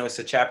mean, I know it's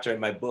a chapter in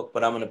my book,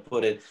 but I'm going to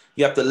put it.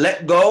 You have to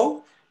let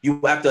go. You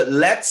have to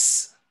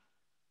let's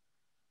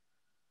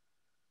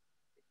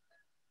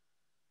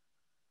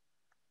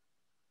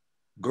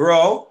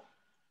grow,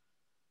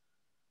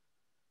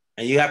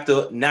 and you have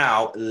to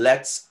now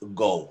let's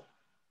go.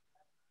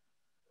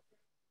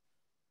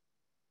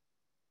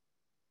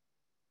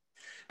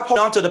 Hold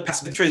on to the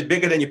past. The future is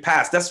bigger than your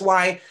past. That's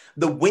why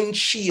the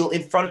windshield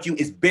in front of you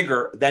is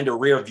bigger than the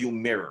rear view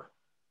mirror.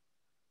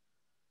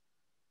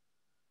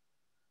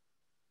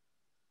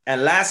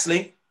 And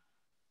lastly,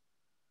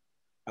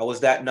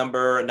 was that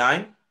number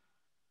 9?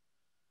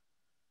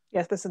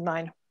 Yes, this is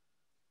 9.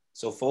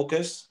 So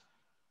focus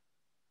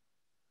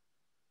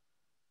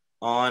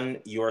on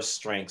your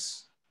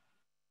strengths.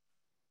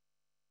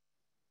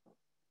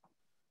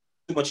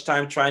 Too much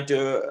time trying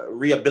to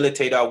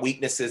rehabilitate our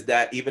weaknesses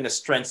that even the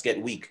strengths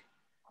get weak.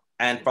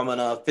 And from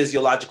a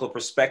physiological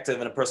perspective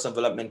and a personal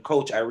development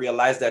coach, I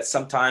realized that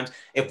sometimes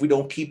if we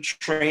don't keep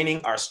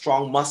training our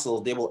strong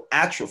muscles, they will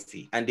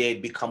atrophy and they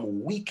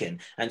become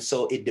weakened. And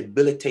so it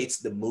debilitates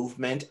the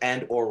movement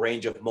and or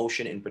range of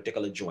motion in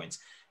particular joints.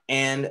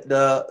 And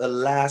the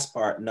last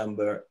part,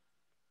 number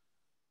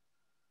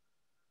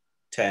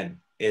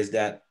 10, is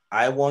that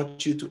I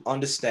want you to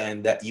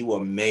understand that you were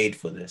made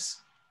for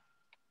this.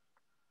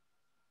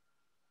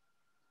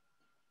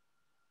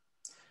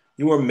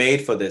 You were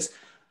made for this.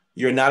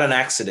 You're not an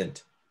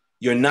accident.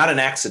 You're not an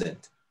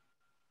accident.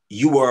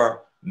 You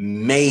were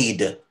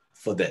made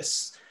for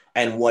this.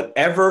 And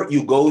whatever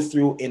you go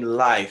through in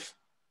life,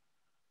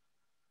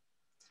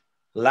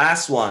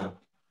 last one,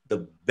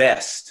 the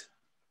best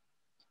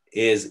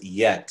is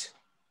yet.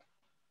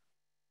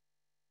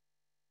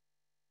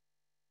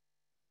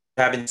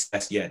 You haven't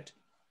best yet.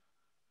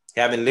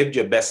 You haven't lived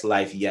your best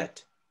life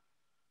yet.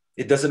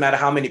 It doesn't matter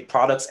how many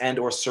products and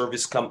or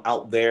service come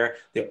out there.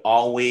 They're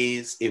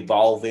always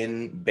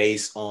evolving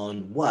based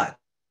on what?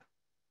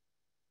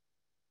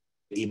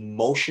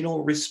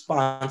 Emotional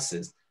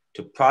responses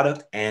to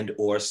product and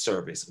or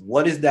service.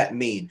 What does that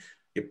mean?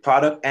 Your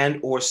product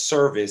and or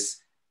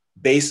service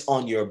based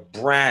on your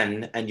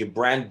brand and your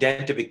brand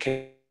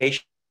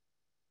identification.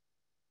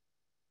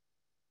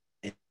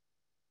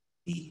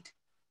 Need.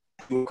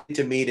 You're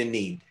to meet a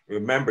need.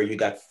 Remember, you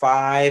got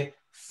 5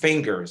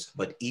 fingers,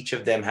 but each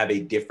of them have a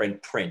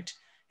different print.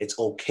 It's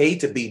okay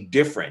to be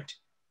different,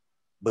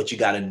 but you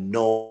got to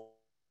know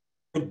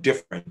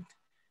different.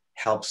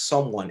 Help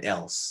someone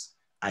else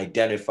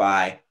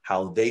identify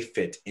how they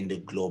fit in the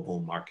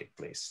global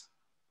marketplace.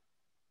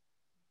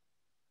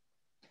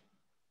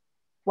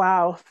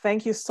 Wow.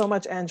 Thank you so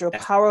much, Andrew.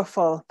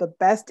 Powerful. The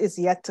best is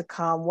yet to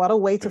come. What a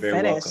way to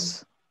finish.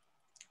 Welcome.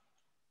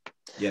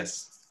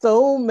 Yes.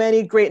 So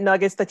many great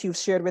nuggets that you've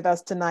shared with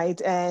us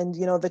tonight. And,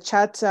 you know, the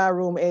chat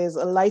room is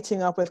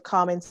lighting up with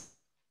comments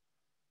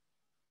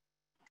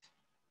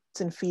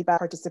and feedback.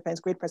 Participants,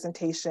 great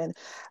presentation.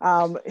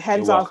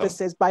 Hands off, this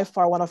is by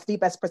far one of the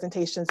best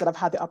presentations that I've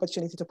had the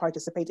opportunity to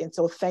participate in.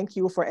 So thank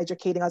you for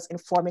educating us,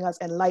 informing us,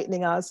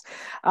 enlightening us,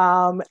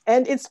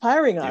 and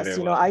inspiring us.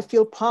 You know, I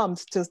feel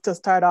pumped to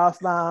start off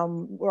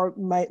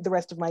the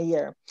rest of my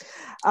year.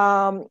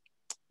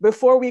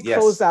 Before we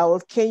close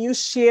out, can you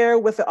share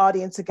with the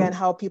audience again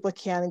how people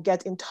can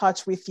get in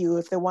touch with you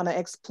if they want to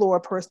explore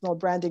personal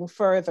branding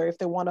further, if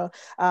they want to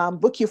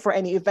book you for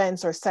any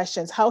events or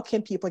sessions? How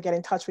can people get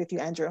in touch with you,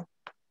 Andrew?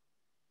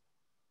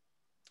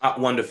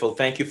 Wonderful.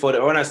 Thank you for the,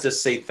 I want to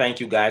just say thank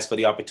you guys for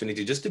the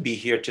opportunity just to be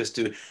here, just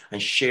to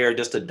and share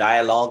just a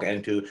dialogue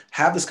and to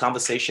have this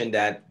conversation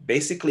that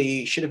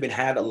basically should have been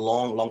had a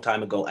long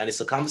time ago. And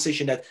it's a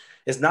conversation that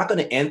is not going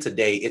to end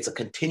today. It's a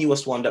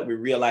continuous one that we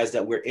realize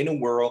that we're in a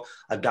world,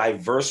 a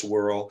diverse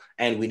world,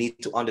 and we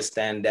need to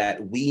understand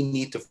that we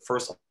need to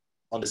first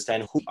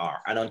understand who we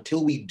are. And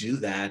until we do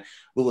that,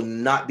 we will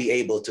not be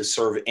able to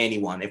serve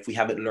anyone if we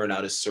haven't learned how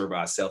to serve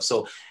ourselves.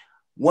 So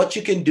what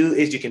you can do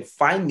is you can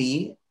find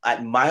me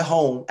at my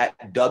home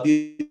at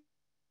WLES.com.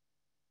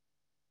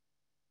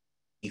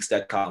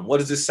 What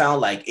does this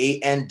sound like?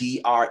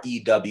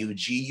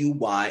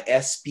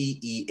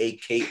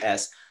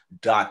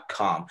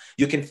 AndrewGuyspeaks.com.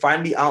 You can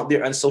find me out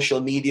there on social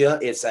media.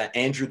 It's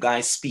Andrew Guy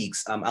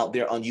Speaks. I'm out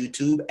there on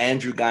YouTube,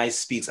 Andrew Guy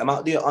Speaks. I'm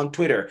out there on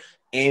Twitter,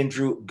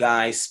 Andrew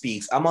Guy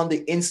Speaks. I'm on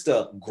the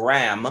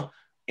Instagram,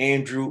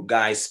 Andrew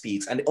Guy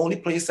Speaks. And the only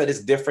place that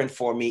is different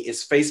for me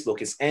is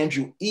Facebook. It's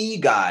Andrew E.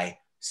 Guy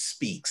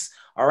Speaks.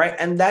 All right.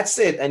 And that's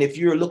it. And if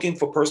you're looking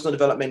for personal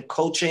development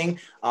coaching,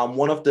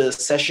 one of the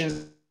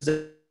sessions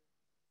that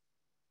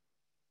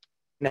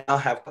I now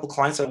have a couple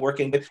clients I'm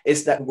working with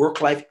is that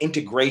work-life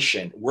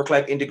integration.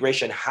 Work-life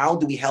integration. How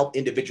do we help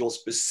individuals,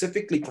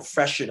 specifically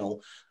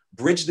professional,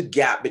 bridge the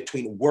gap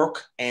between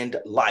work and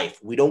life?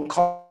 We don't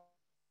call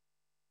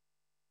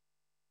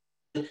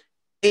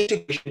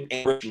integration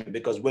enrichment,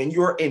 because when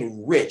you're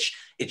enriched,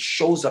 it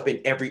shows up in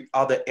every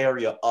other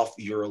area of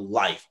your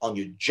life, on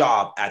your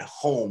job, at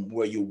home,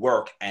 where you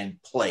work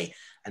and play.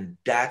 And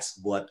that's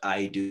what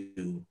I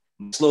do.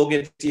 My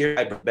slogan here,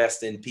 I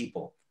best in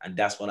people. And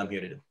that's what I'm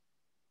here to do.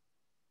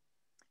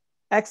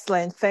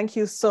 Excellent. Thank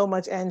you so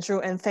much,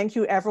 Andrew. And thank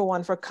you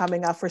everyone for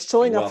coming up, for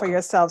showing up for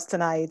yourselves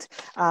tonight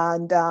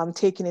and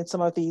taking in some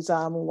of these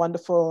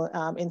wonderful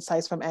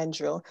insights from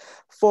Andrew.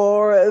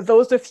 For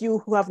those of you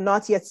who have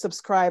not yet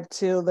subscribed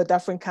to the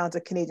Dufferin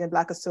County Canadian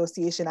Black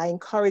Association, I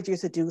encourage you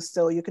to do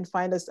so. You can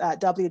find us at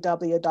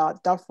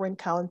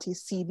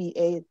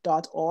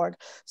www.dufferincountycba.org.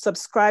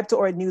 Subscribe to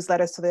our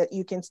newsletter so that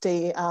you can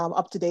stay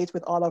up to date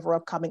with all of our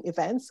upcoming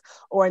events.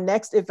 Our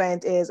next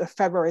event is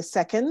February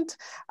 2nd,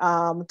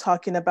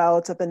 talking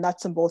about the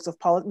nuts and bolts of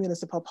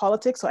municipal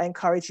politics. So I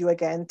encourage you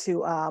again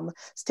to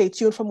stay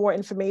tuned for more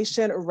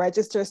information,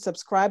 register,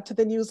 subscribe to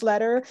the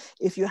newsletter.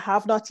 If you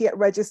have not yet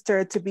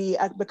registered to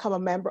become a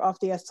member of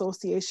the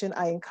association,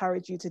 I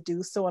encourage you to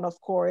do so. And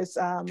of course,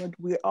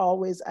 we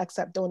always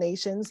accept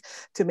donations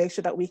to make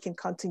sure that we can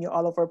continue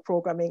all of our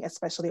programming,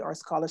 especially our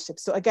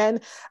scholarships. So again,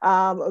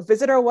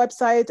 visit our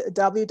website,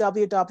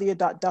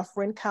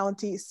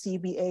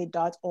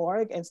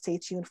 www.dufferincountycba.org, and stay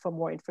tuned for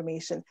more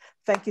information.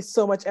 Thank you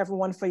so much,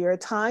 everyone, for your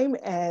time.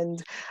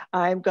 And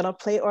I'm going to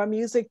play our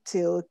music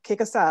to kick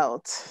us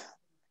out.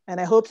 And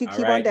I hope you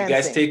keep on dancing. You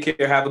guys take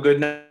care. Have a good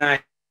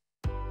night.